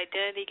your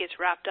identity gets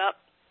wrapped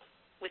up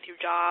with your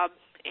job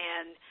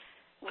and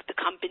with the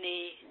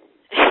company.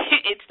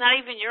 It's not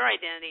even your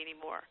identity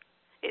anymore.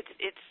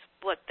 It's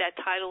what that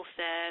title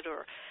said,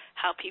 or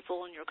how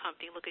people in your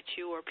company look at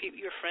you, or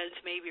your friends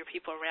maybe, or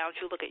people around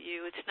you look at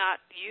you. It's not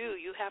you.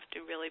 You have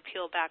to really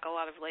peel back a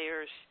lot of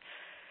layers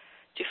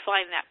to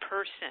find that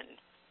person.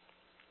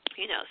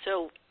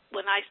 So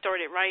when I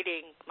started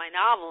writing my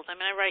novels, I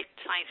write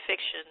science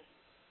fiction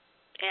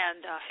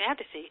and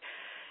fantasy.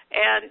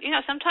 And,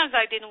 sometimes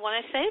I didn't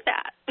want to say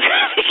that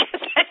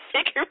because I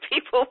figured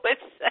people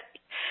would say,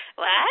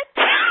 what?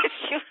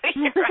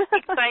 You're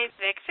writing science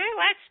fiction?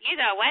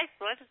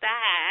 What's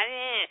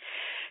that?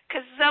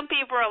 Because some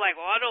people are like,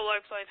 well, I don't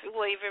like science fiction.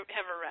 Well, you've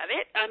ever read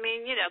it?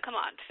 Come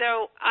on.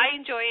 So I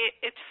enjoy it.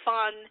 It's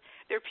fun.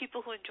 There are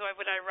people who enjoy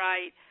what I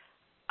write.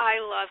 I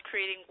love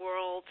creating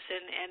worlds,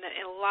 and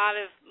a lot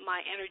of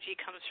my energy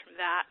comes from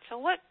that. So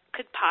what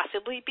could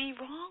possibly be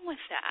wrong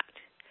with that?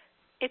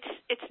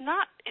 It's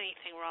not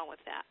anything wrong with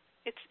that.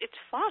 It's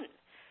fun,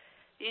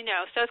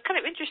 So it's kind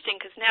of interesting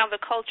because now the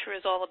culture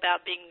is all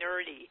about being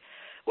nerdy,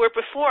 where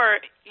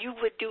before you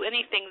would do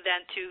anything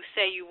then to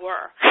say you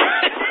were.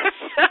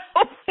 So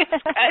it's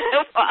kind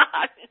of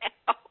fun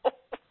now.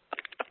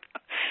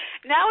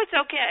 Now it's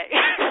okay.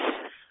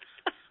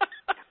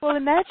 Well,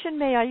 imagine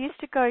me. I used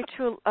to go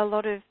to a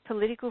lot of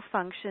political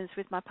functions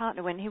with my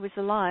partner when he was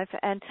alive,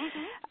 and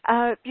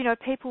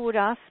people would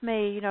ask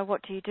me,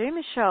 what do you do,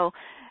 Michelle?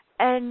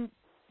 And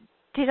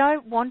did I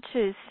want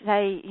to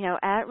say,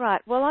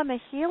 outright, well, I'm a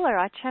healer.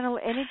 I channel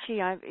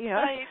energy. I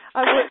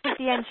work with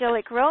the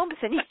angelic realms,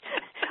 and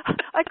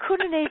I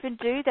couldn't even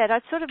do that.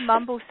 I'd sort of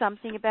mumble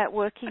something about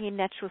working in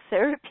natural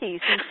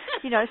therapies and,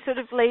 sort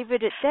of leave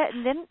it at that.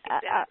 And then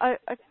I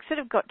sort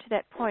of got to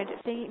that point of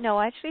thinking, no,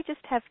 I actually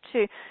just have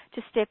to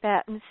step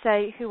out and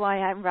say who I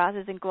am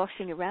rather than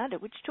glossing around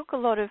it, which took a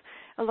lot of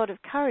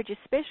courage,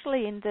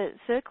 especially in the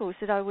circles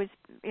that I was,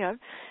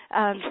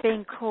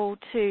 being called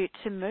to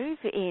move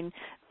in.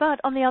 But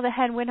on the other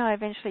hand, when I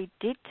eventually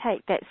did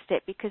take that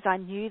step, because I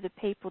knew the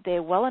people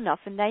there well enough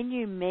and they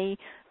knew me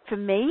for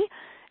me,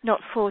 not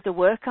for the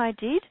work I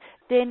did,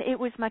 then it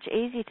was much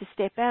easier to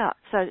step out.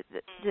 So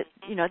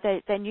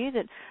that they knew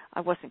that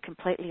I wasn't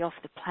completely off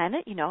the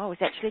planet. I was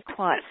actually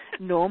quite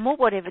normal,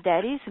 whatever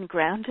that is, and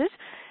grounded.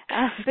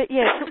 But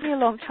yeah, it took me a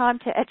long time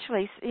to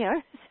actually,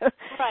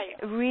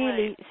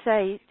 really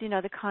say,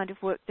 the kind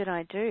of work that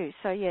I do.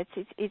 So yeah,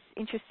 it's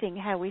interesting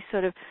how we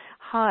sort of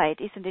hide,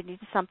 isn't it,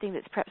 into something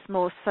that's perhaps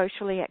more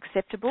socially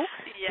acceptable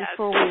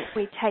before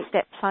we take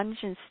that plunge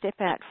and step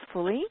out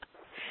fully.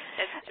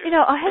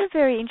 I had a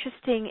very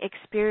interesting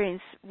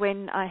experience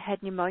when I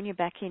had pneumonia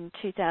back in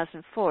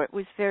 2004. It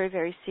was very,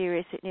 very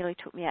serious. It nearly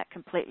took me out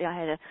completely. I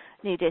had a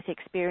near-death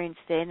experience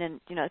then,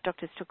 and,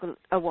 doctors took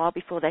a while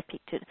before they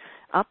picked it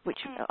up, which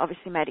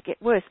obviously made it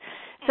get worse.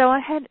 So I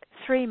had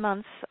 3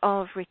 months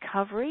of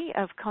recovery,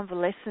 of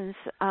convalescence,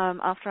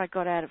 after I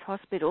got out of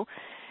hospital,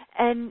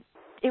 and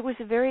it was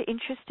a very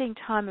interesting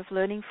time of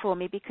learning for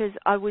me because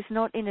I was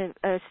not in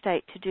a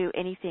state to do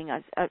anything.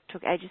 I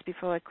took ages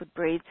before I could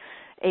breathe,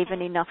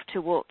 even enough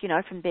to walk,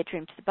 from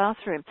bedroom to the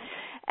bathroom.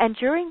 And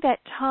during that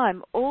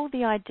time, all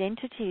the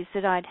identities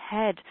that I'd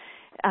had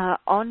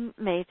on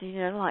me,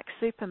 like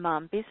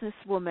supermom,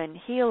 businesswoman,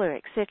 healer,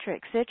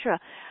 etc.,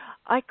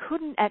 I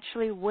couldn't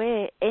actually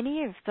wear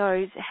any of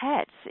those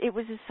hats. It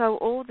was as though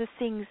all the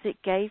things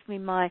that gave me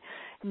my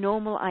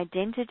normal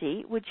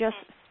identity were just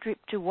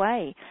stripped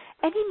away.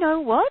 And you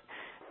know what?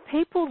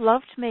 People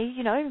loved me,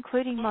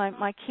 including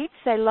my kids.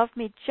 They loved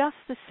me just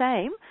the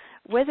same,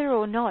 whether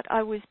or not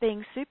I was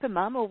being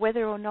supermum or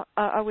whether or not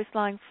I was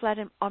lying flat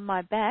on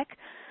my back,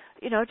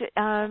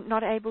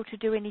 not able to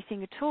do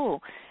anything at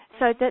all.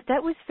 So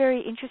that was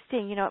very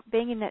interesting,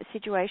 being in that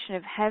situation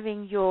of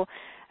having your,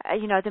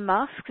 the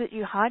mask that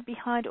you hide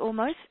behind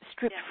almost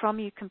stripped from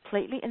you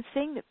completely, and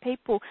seeing that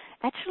people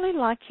actually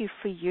like you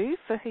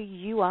for who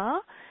you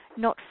are,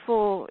 not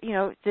for,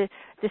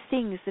 the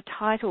things, the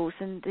titles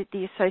and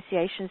the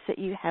associations that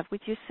you have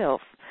with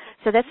yourself.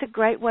 So that's a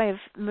great way of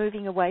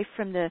moving away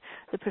from the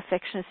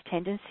perfectionist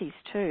tendencies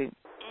too.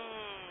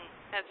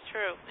 That's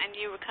true. And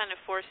you were kind of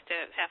forced to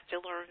have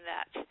to learn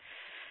that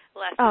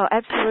lesson. Oh,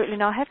 absolutely.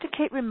 And I have to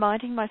keep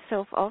reminding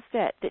myself of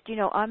that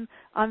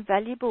I'm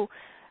valuable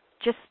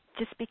just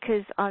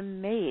because I'm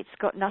me.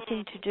 It's got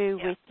nothing to do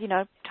with,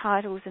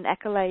 titles and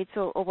accolades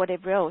or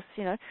whatever else,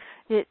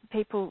 that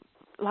people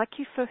like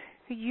you for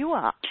who you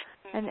are.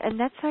 And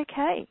that's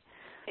okay.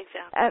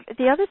 Exactly.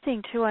 The other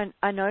thing, too,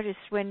 I noticed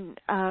when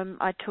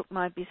I took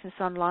my business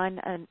online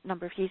a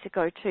number of years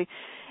ago, too,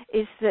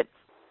 is that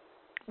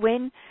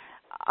when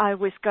I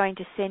was going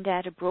to send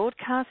out a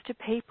broadcast to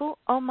people,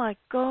 oh, my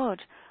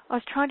God, I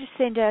was trying to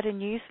send out a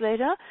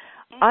newsletter.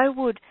 I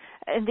would,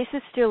 and this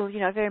is still,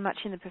 very much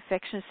in the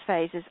perfectionist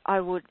phases,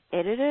 I would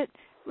edit it,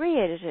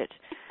 re-edit it,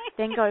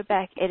 then go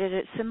back, edit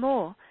it some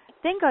more,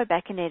 then go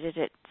back and edit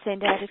it,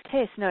 send out a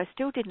test. No,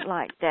 still didn't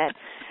like that.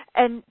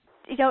 And,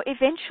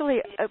 eventually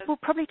it will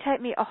probably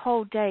take me a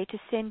whole day to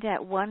send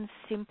out one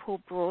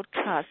simple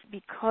broadcast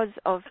because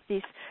of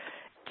this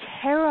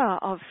terror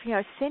of,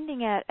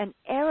 sending out an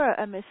error,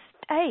 a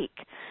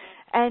mistake.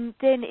 And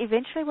then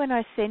eventually when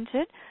I sent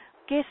it,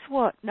 guess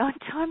what? 9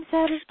 times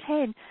out of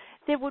 10,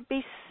 there would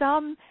be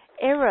some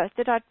error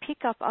that I'd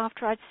pick up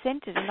after I'd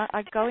sent it, and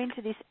I'd go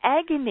into this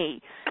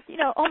agony.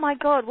 Oh my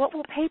God, what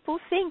will people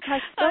think? I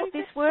spelled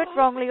this word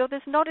wrongly, or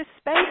there's not a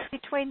space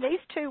between these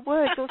two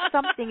words, or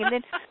something. And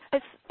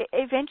then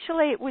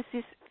eventually it was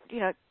this,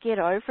 get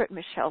over it,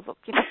 Michelle. Look,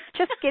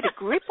 just get a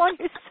grip on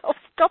yourself.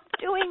 Stop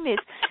doing this.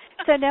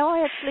 So now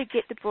I actually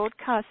get the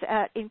broadcast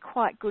out in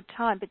quite good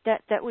time, but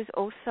that was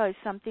also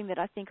something that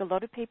I think a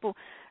lot of people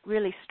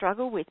really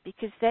struggle with,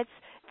 because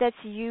that's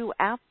you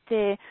out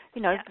there,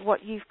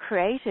 what you've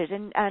created,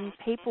 and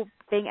people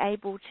being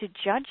able to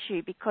judge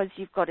you because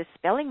you've got a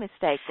spelling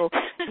mistake, or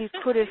you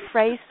could have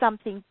phrased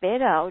something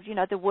better, or,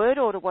 the word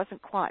order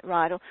wasn't quite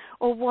right,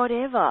 or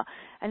whatever.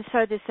 And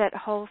so there's that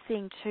whole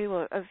thing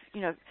too of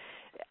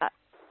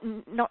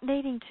not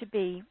needing to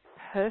be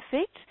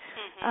perfect.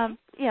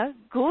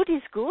 Good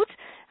is good,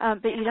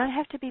 but you don't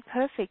have to be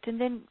perfect.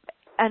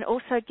 And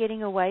also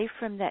getting away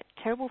from that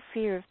terrible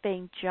fear of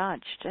being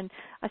judged. And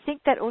I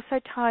think that also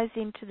ties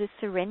into the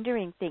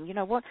surrendering thing.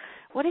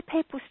 What if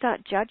people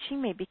start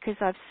judging me because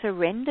I've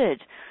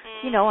surrendered?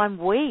 I'm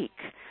weak.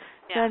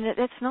 Yeah. So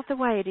that's not the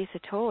way it is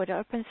at all. It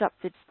opens up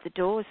the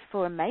doors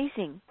for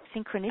amazing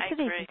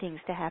synchronicities and things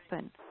to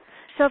happen.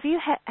 So have you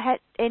had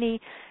any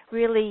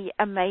really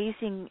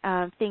amazing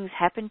things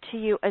happen to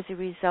you as a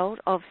result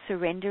of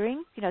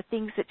surrendering?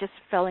 Things that just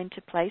fell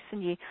into place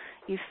and you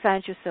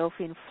found yourself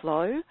in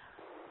flow?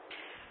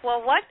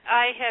 Well, what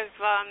I have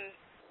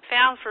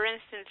found, for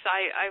instance,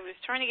 I was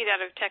trying to get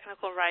out of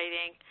technical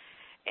writing,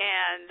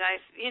 and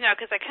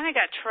because I kind of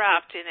got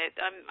trapped in it.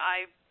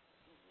 I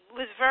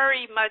was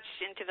very much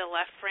into the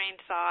left brain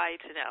side,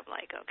 and I'm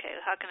like, okay,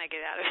 how can I get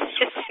out of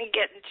this and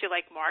get into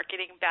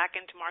marketing, back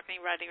into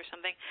marketing writing or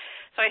something?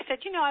 So I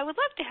said, I would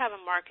love to have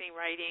a marketing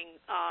writing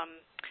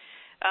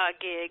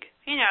gig,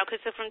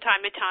 because from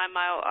time to time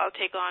I'll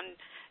take on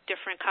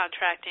different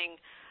contracting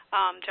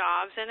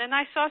jobs. And then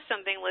I saw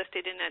something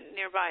listed in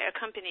a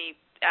company,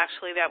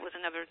 actually that was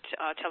another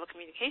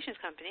telecommunications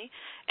company,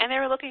 and they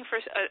were looking for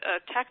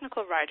a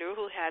technical writer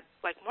who had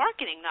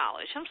marketing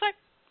knowledge. I was like,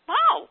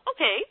 wow,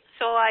 okay.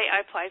 So I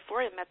applied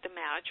for it, met the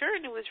manager,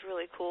 and it was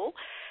really cool.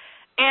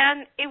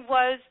 And it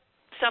was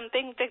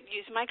something that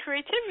used my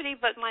creativity,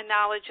 but my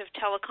knowledge of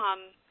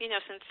telecom,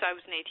 since I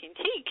was in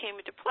AT&T, came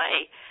into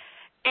play.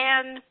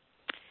 And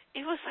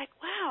it was like,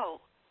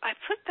 wow, I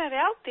put that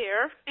out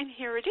there, and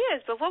here it is.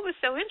 But what was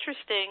so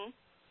interesting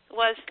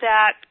was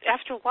that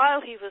after a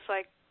while he was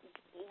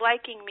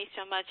liking me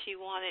so much he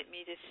wanted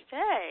me to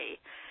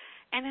stay.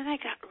 And then I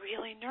got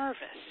really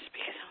nervous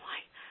because I'm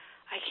like,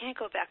 I can't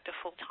go back to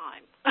full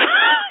time.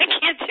 I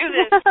can't do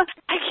this.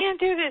 I can't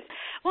do this.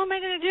 What am I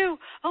going to do?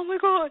 Oh my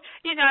God!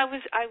 I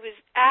was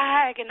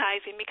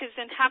agonizing, because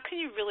then how can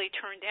you really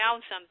turn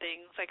down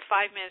something 5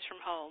 minutes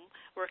from home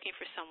working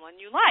for someone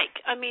you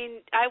like? I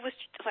mean, I was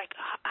like,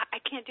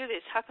 I can't do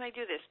this. How can I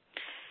do this?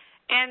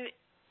 And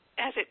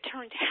as it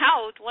turned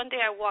out, one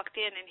day I walked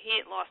in and he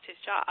had lost his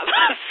job.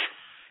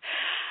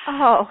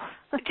 Oh,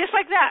 just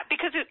like that,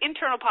 because of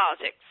internal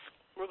politics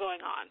were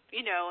going on.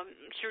 I'm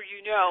sure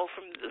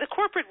from the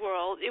corporate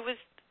world, it was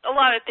a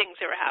lot of things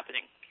that were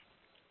happening.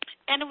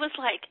 And it was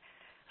I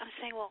was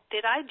saying, well,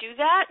 did I do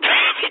that?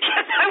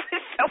 Because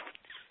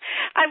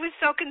I was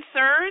so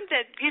concerned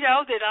that,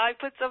 that I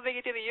put something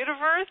into the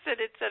universe, and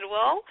it said,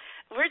 well,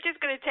 we're just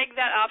going to take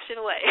that option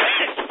away.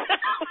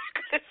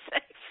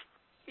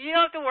 You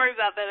don't have to worry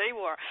about that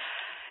anymore.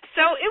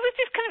 So it was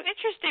just kind of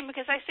interesting,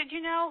 because I said,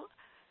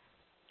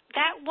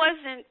 that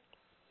wasn't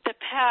the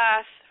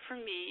path for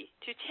me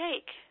to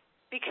take,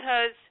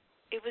 because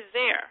it was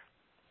there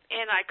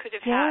and I could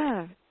have had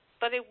it,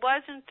 but it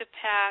wasn't the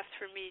path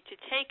for me to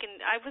take. And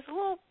I was a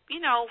little,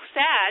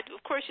 sad. Of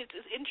course, it's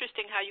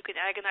interesting how you can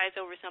agonize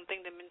over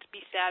something and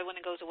be sad when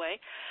it goes away.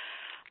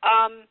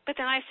 But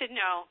then I said,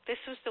 no, this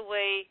was the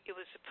way it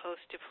was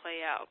supposed to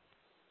play out.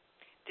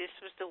 This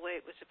was the way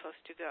it was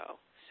supposed to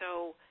go.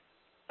 So,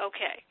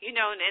 okay,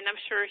 and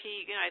I'm sure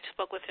I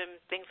spoke with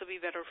him, things will be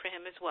better for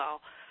him as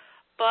well.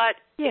 But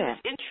it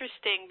was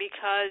interesting,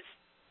 because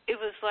it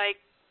was like,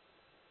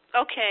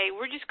 okay,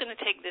 we're just going to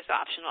take this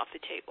option off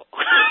the table.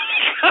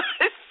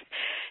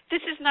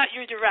 This is not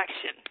your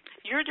direction.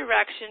 Your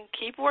direction,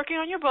 keep working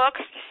on your book,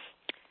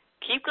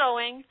 keep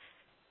going.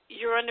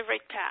 You're on the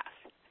right path.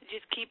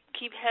 Just keep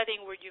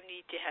heading where you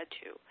need to head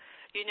to.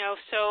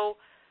 So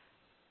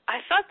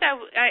I thought that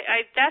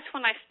that's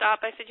when I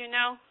stopped. I said,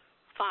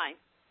 fine.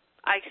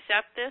 I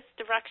accept this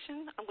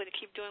direction. I'm going to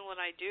keep doing what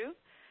I do,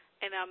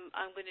 and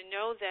I'm going to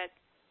know that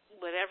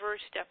whatever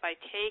step I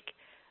take,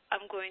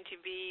 I'm going to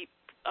be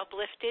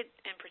uplifted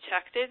and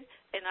protected,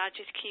 and I'll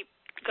just keep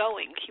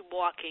going, keep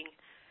walking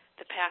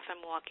the path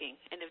I'm walking.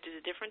 And if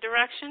there's a different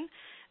direction,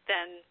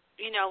 then,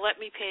 let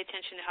me pay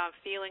attention to how I'm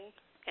feeling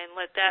and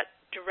let that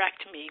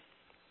direct me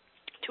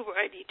to where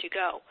I need to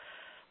go.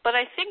 But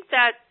I think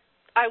that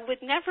I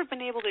would never have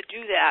been able to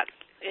do that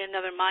in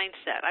another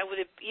mindset. I would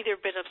have either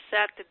been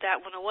upset that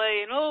went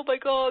away and, oh my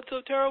God,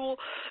 so terrible,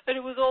 and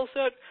it was all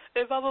set,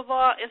 and blah, blah,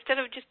 blah, instead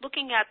of just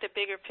looking at the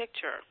bigger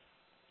picture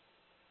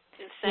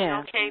and saying,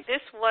 okay,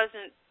 this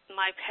wasn't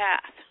my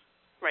path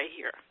right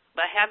here.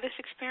 But I had this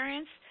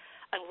experience.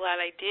 I'm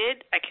glad I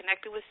did. I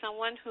connected with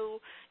someone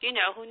who,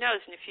 who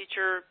knows, in the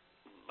future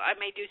I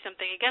may do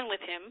something again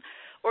with him,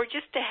 or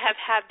just to have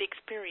had the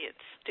experience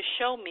to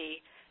show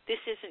me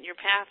this isn't your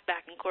path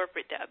back in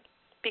corporate, Deb.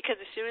 Because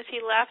as soon as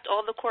he left,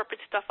 all the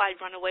corporate stuff I'd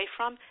run away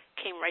from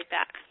came right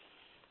back.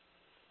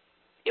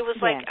 It was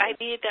like I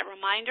needed that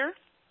reminder,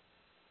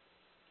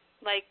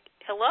 like,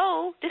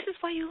 hello, this is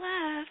why you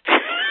left.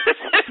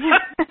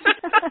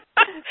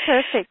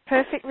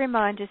 Perfect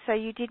reminder. So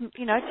you didn't,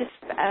 just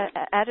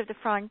out of the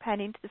frying pan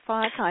into the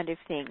fire kind of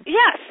thing.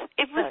 Yes,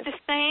 it was the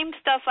same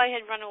stuff I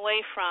had run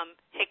away from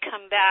had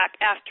come back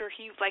after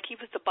he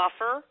was the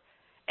buffer,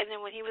 and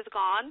then when he was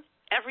gone,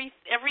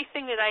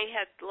 everything that I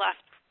had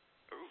left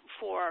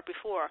for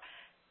before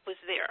was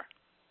there.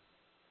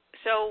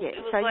 So it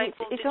was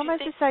it's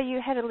almost as though you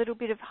had a little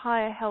bit of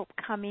higher help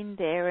come in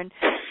there and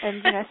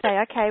say,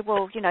 okay,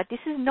 well, this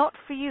is not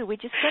for you. We're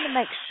just going to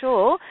make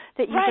sure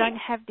that you don't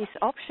have this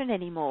option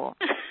anymore.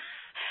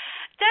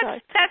 That's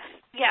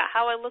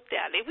how I looked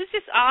at it. It was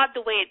just odd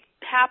the way it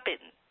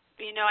happened.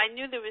 I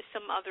knew there was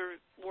some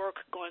other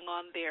work going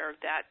on there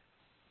that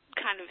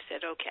kind of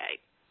said, okay,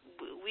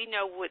 we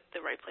know what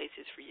the right place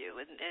is for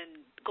you, and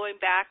going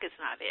back is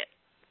not it.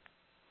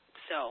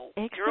 So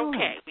Excellent. You're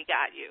okay. We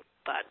got you,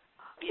 but.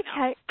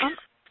 Okay,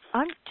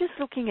 I'm just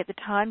looking at the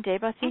time,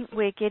 Deb. I think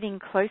we're getting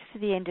close to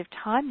the end of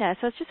time now.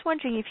 So I was just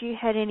wondering if you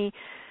had any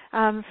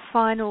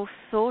final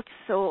thoughts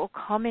or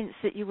comments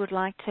that you would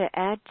like to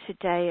add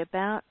today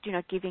about,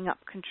 giving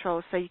up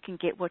control so you can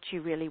get what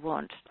you really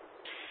want.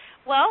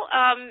 Well,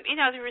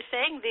 as we were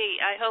saying,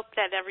 I hope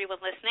that everyone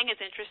listening is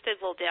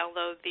interested. We'll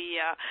download the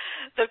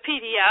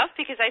PDF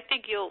because I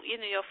think you'll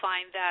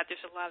find that there's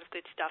a lot of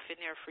good stuff in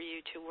there for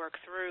you to work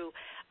through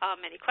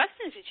any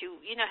questions that you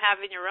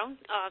have in your own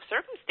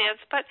circumstance.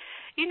 But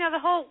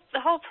the whole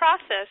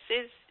process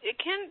it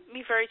can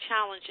be very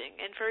challenging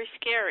and very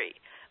scary.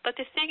 But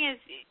the thing is,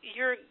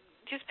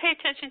 just pay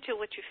attention to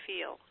what you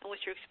feel and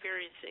what you're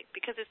experiencing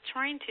because it's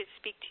trying to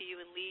speak to you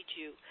and lead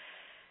you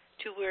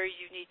to where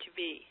you need to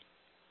be.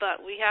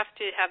 But we have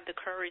to have the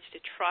courage to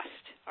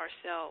trust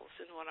ourselves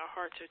and what our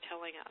hearts are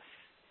telling us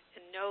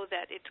and know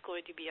that it's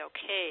going to be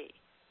okay.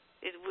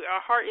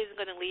 Our heart isn't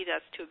going to lead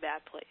us to a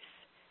bad place.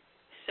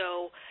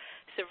 So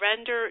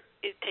surrender,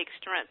 it takes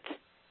strength.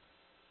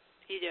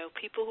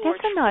 People who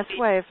That's a nice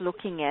way of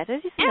looking at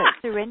it, isn't it?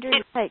 Surrender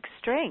takes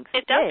strength.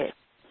 It does.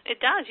 It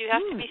does. You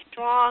have to be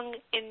strong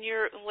in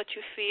what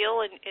you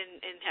feel and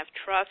have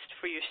trust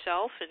for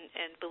yourself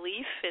and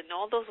belief and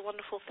all those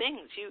wonderful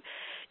things. You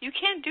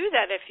can't do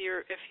that if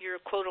you're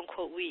quote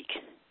unquote weak.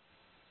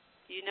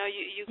 You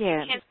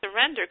can't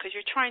surrender because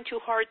you're trying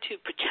too hard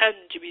to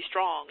pretend to be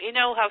strong. You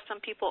know how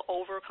some people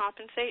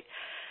overcompensate,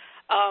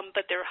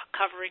 but they're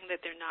covering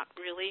that they're not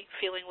really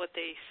feeling what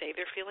they say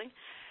they're feeling.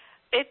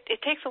 It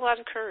takes a lot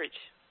of courage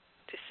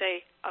to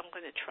say, I'm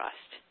going to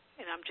trust.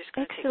 And I'm just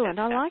going to take that step. Excellent.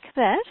 I like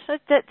that.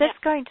 That's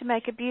going to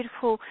make a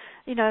beautiful,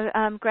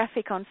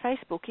 graphic on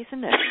Facebook,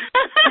 isn't it?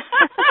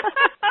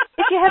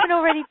 If you haven't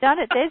already done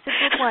it, there's a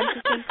good one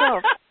to think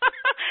of.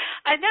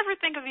 I never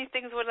think of these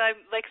things when I'm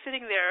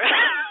sitting there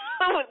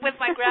with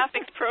my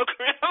graphics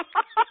program.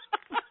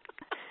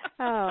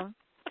 Oh.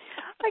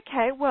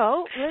 Okay.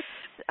 Well, let's.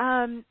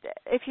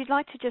 If you'd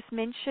like to just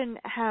mention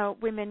how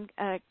women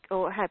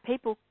or how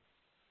people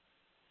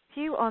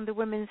view on the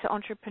Women's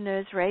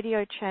Entrepreneurs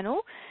Radio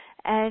channel.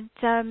 And,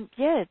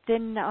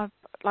 then I'd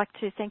like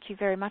to thank you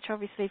very much,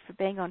 obviously, for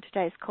being on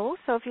today's call.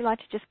 So if you'd like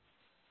to just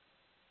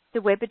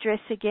the web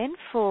address again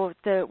for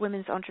the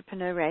Women's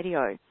Entrepreneur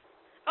Radio.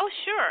 Oh,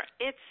 sure.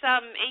 It's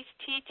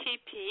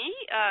http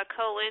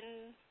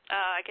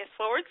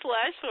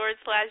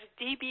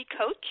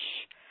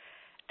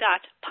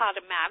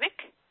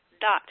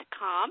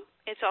 /dbcoach.podomatic.com.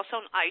 It's also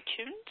on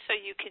iTunes, so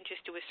you can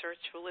just do a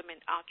search for Women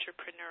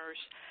Entrepreneurs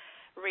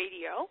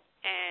Radio,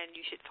 and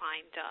you should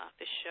find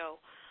the show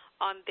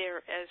on there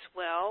as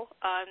well.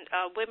 On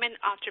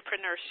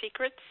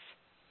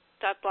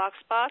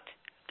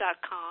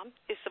womenentrepreneurssecrets.blogspot.com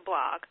is the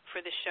blog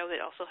for the show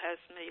that also has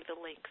many of the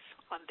links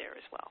on there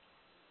as well.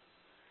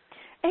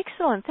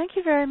 Excellent. Thank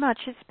you very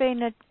much. It's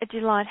been a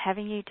delight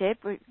having you, Deb.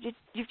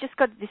 You've just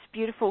got this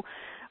beautiful,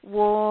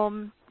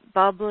 warm,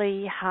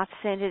 bubbly,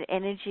 heart-centered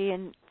energy,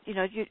 and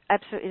you're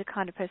absolutely the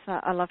kind of person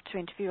I love to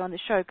interview on the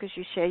show because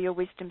you share your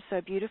wisdom so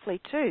beautifully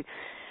too.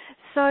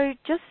 So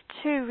just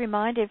to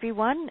remind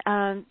everyone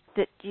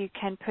that you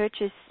can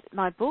purchase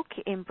my book,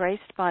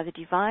 Embraced by the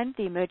Divine,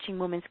 The Emerging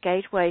Woman's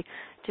Gateway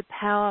to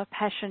Power,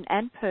 Passion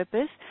and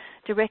Purpose,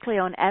 directly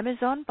on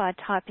Amazon by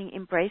typing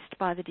Embraced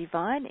by the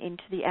Divine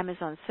into the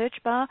Amazon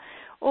search bar,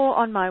 or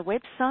on my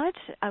website,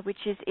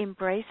 which is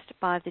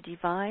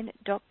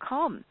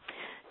embracedbythedivine.com.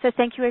 So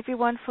thank you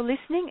everyone for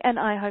listening, and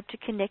I hope to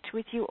connect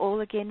with you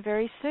all again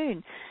very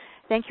soon.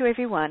 Thank you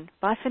everyone.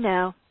 Bye for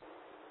now.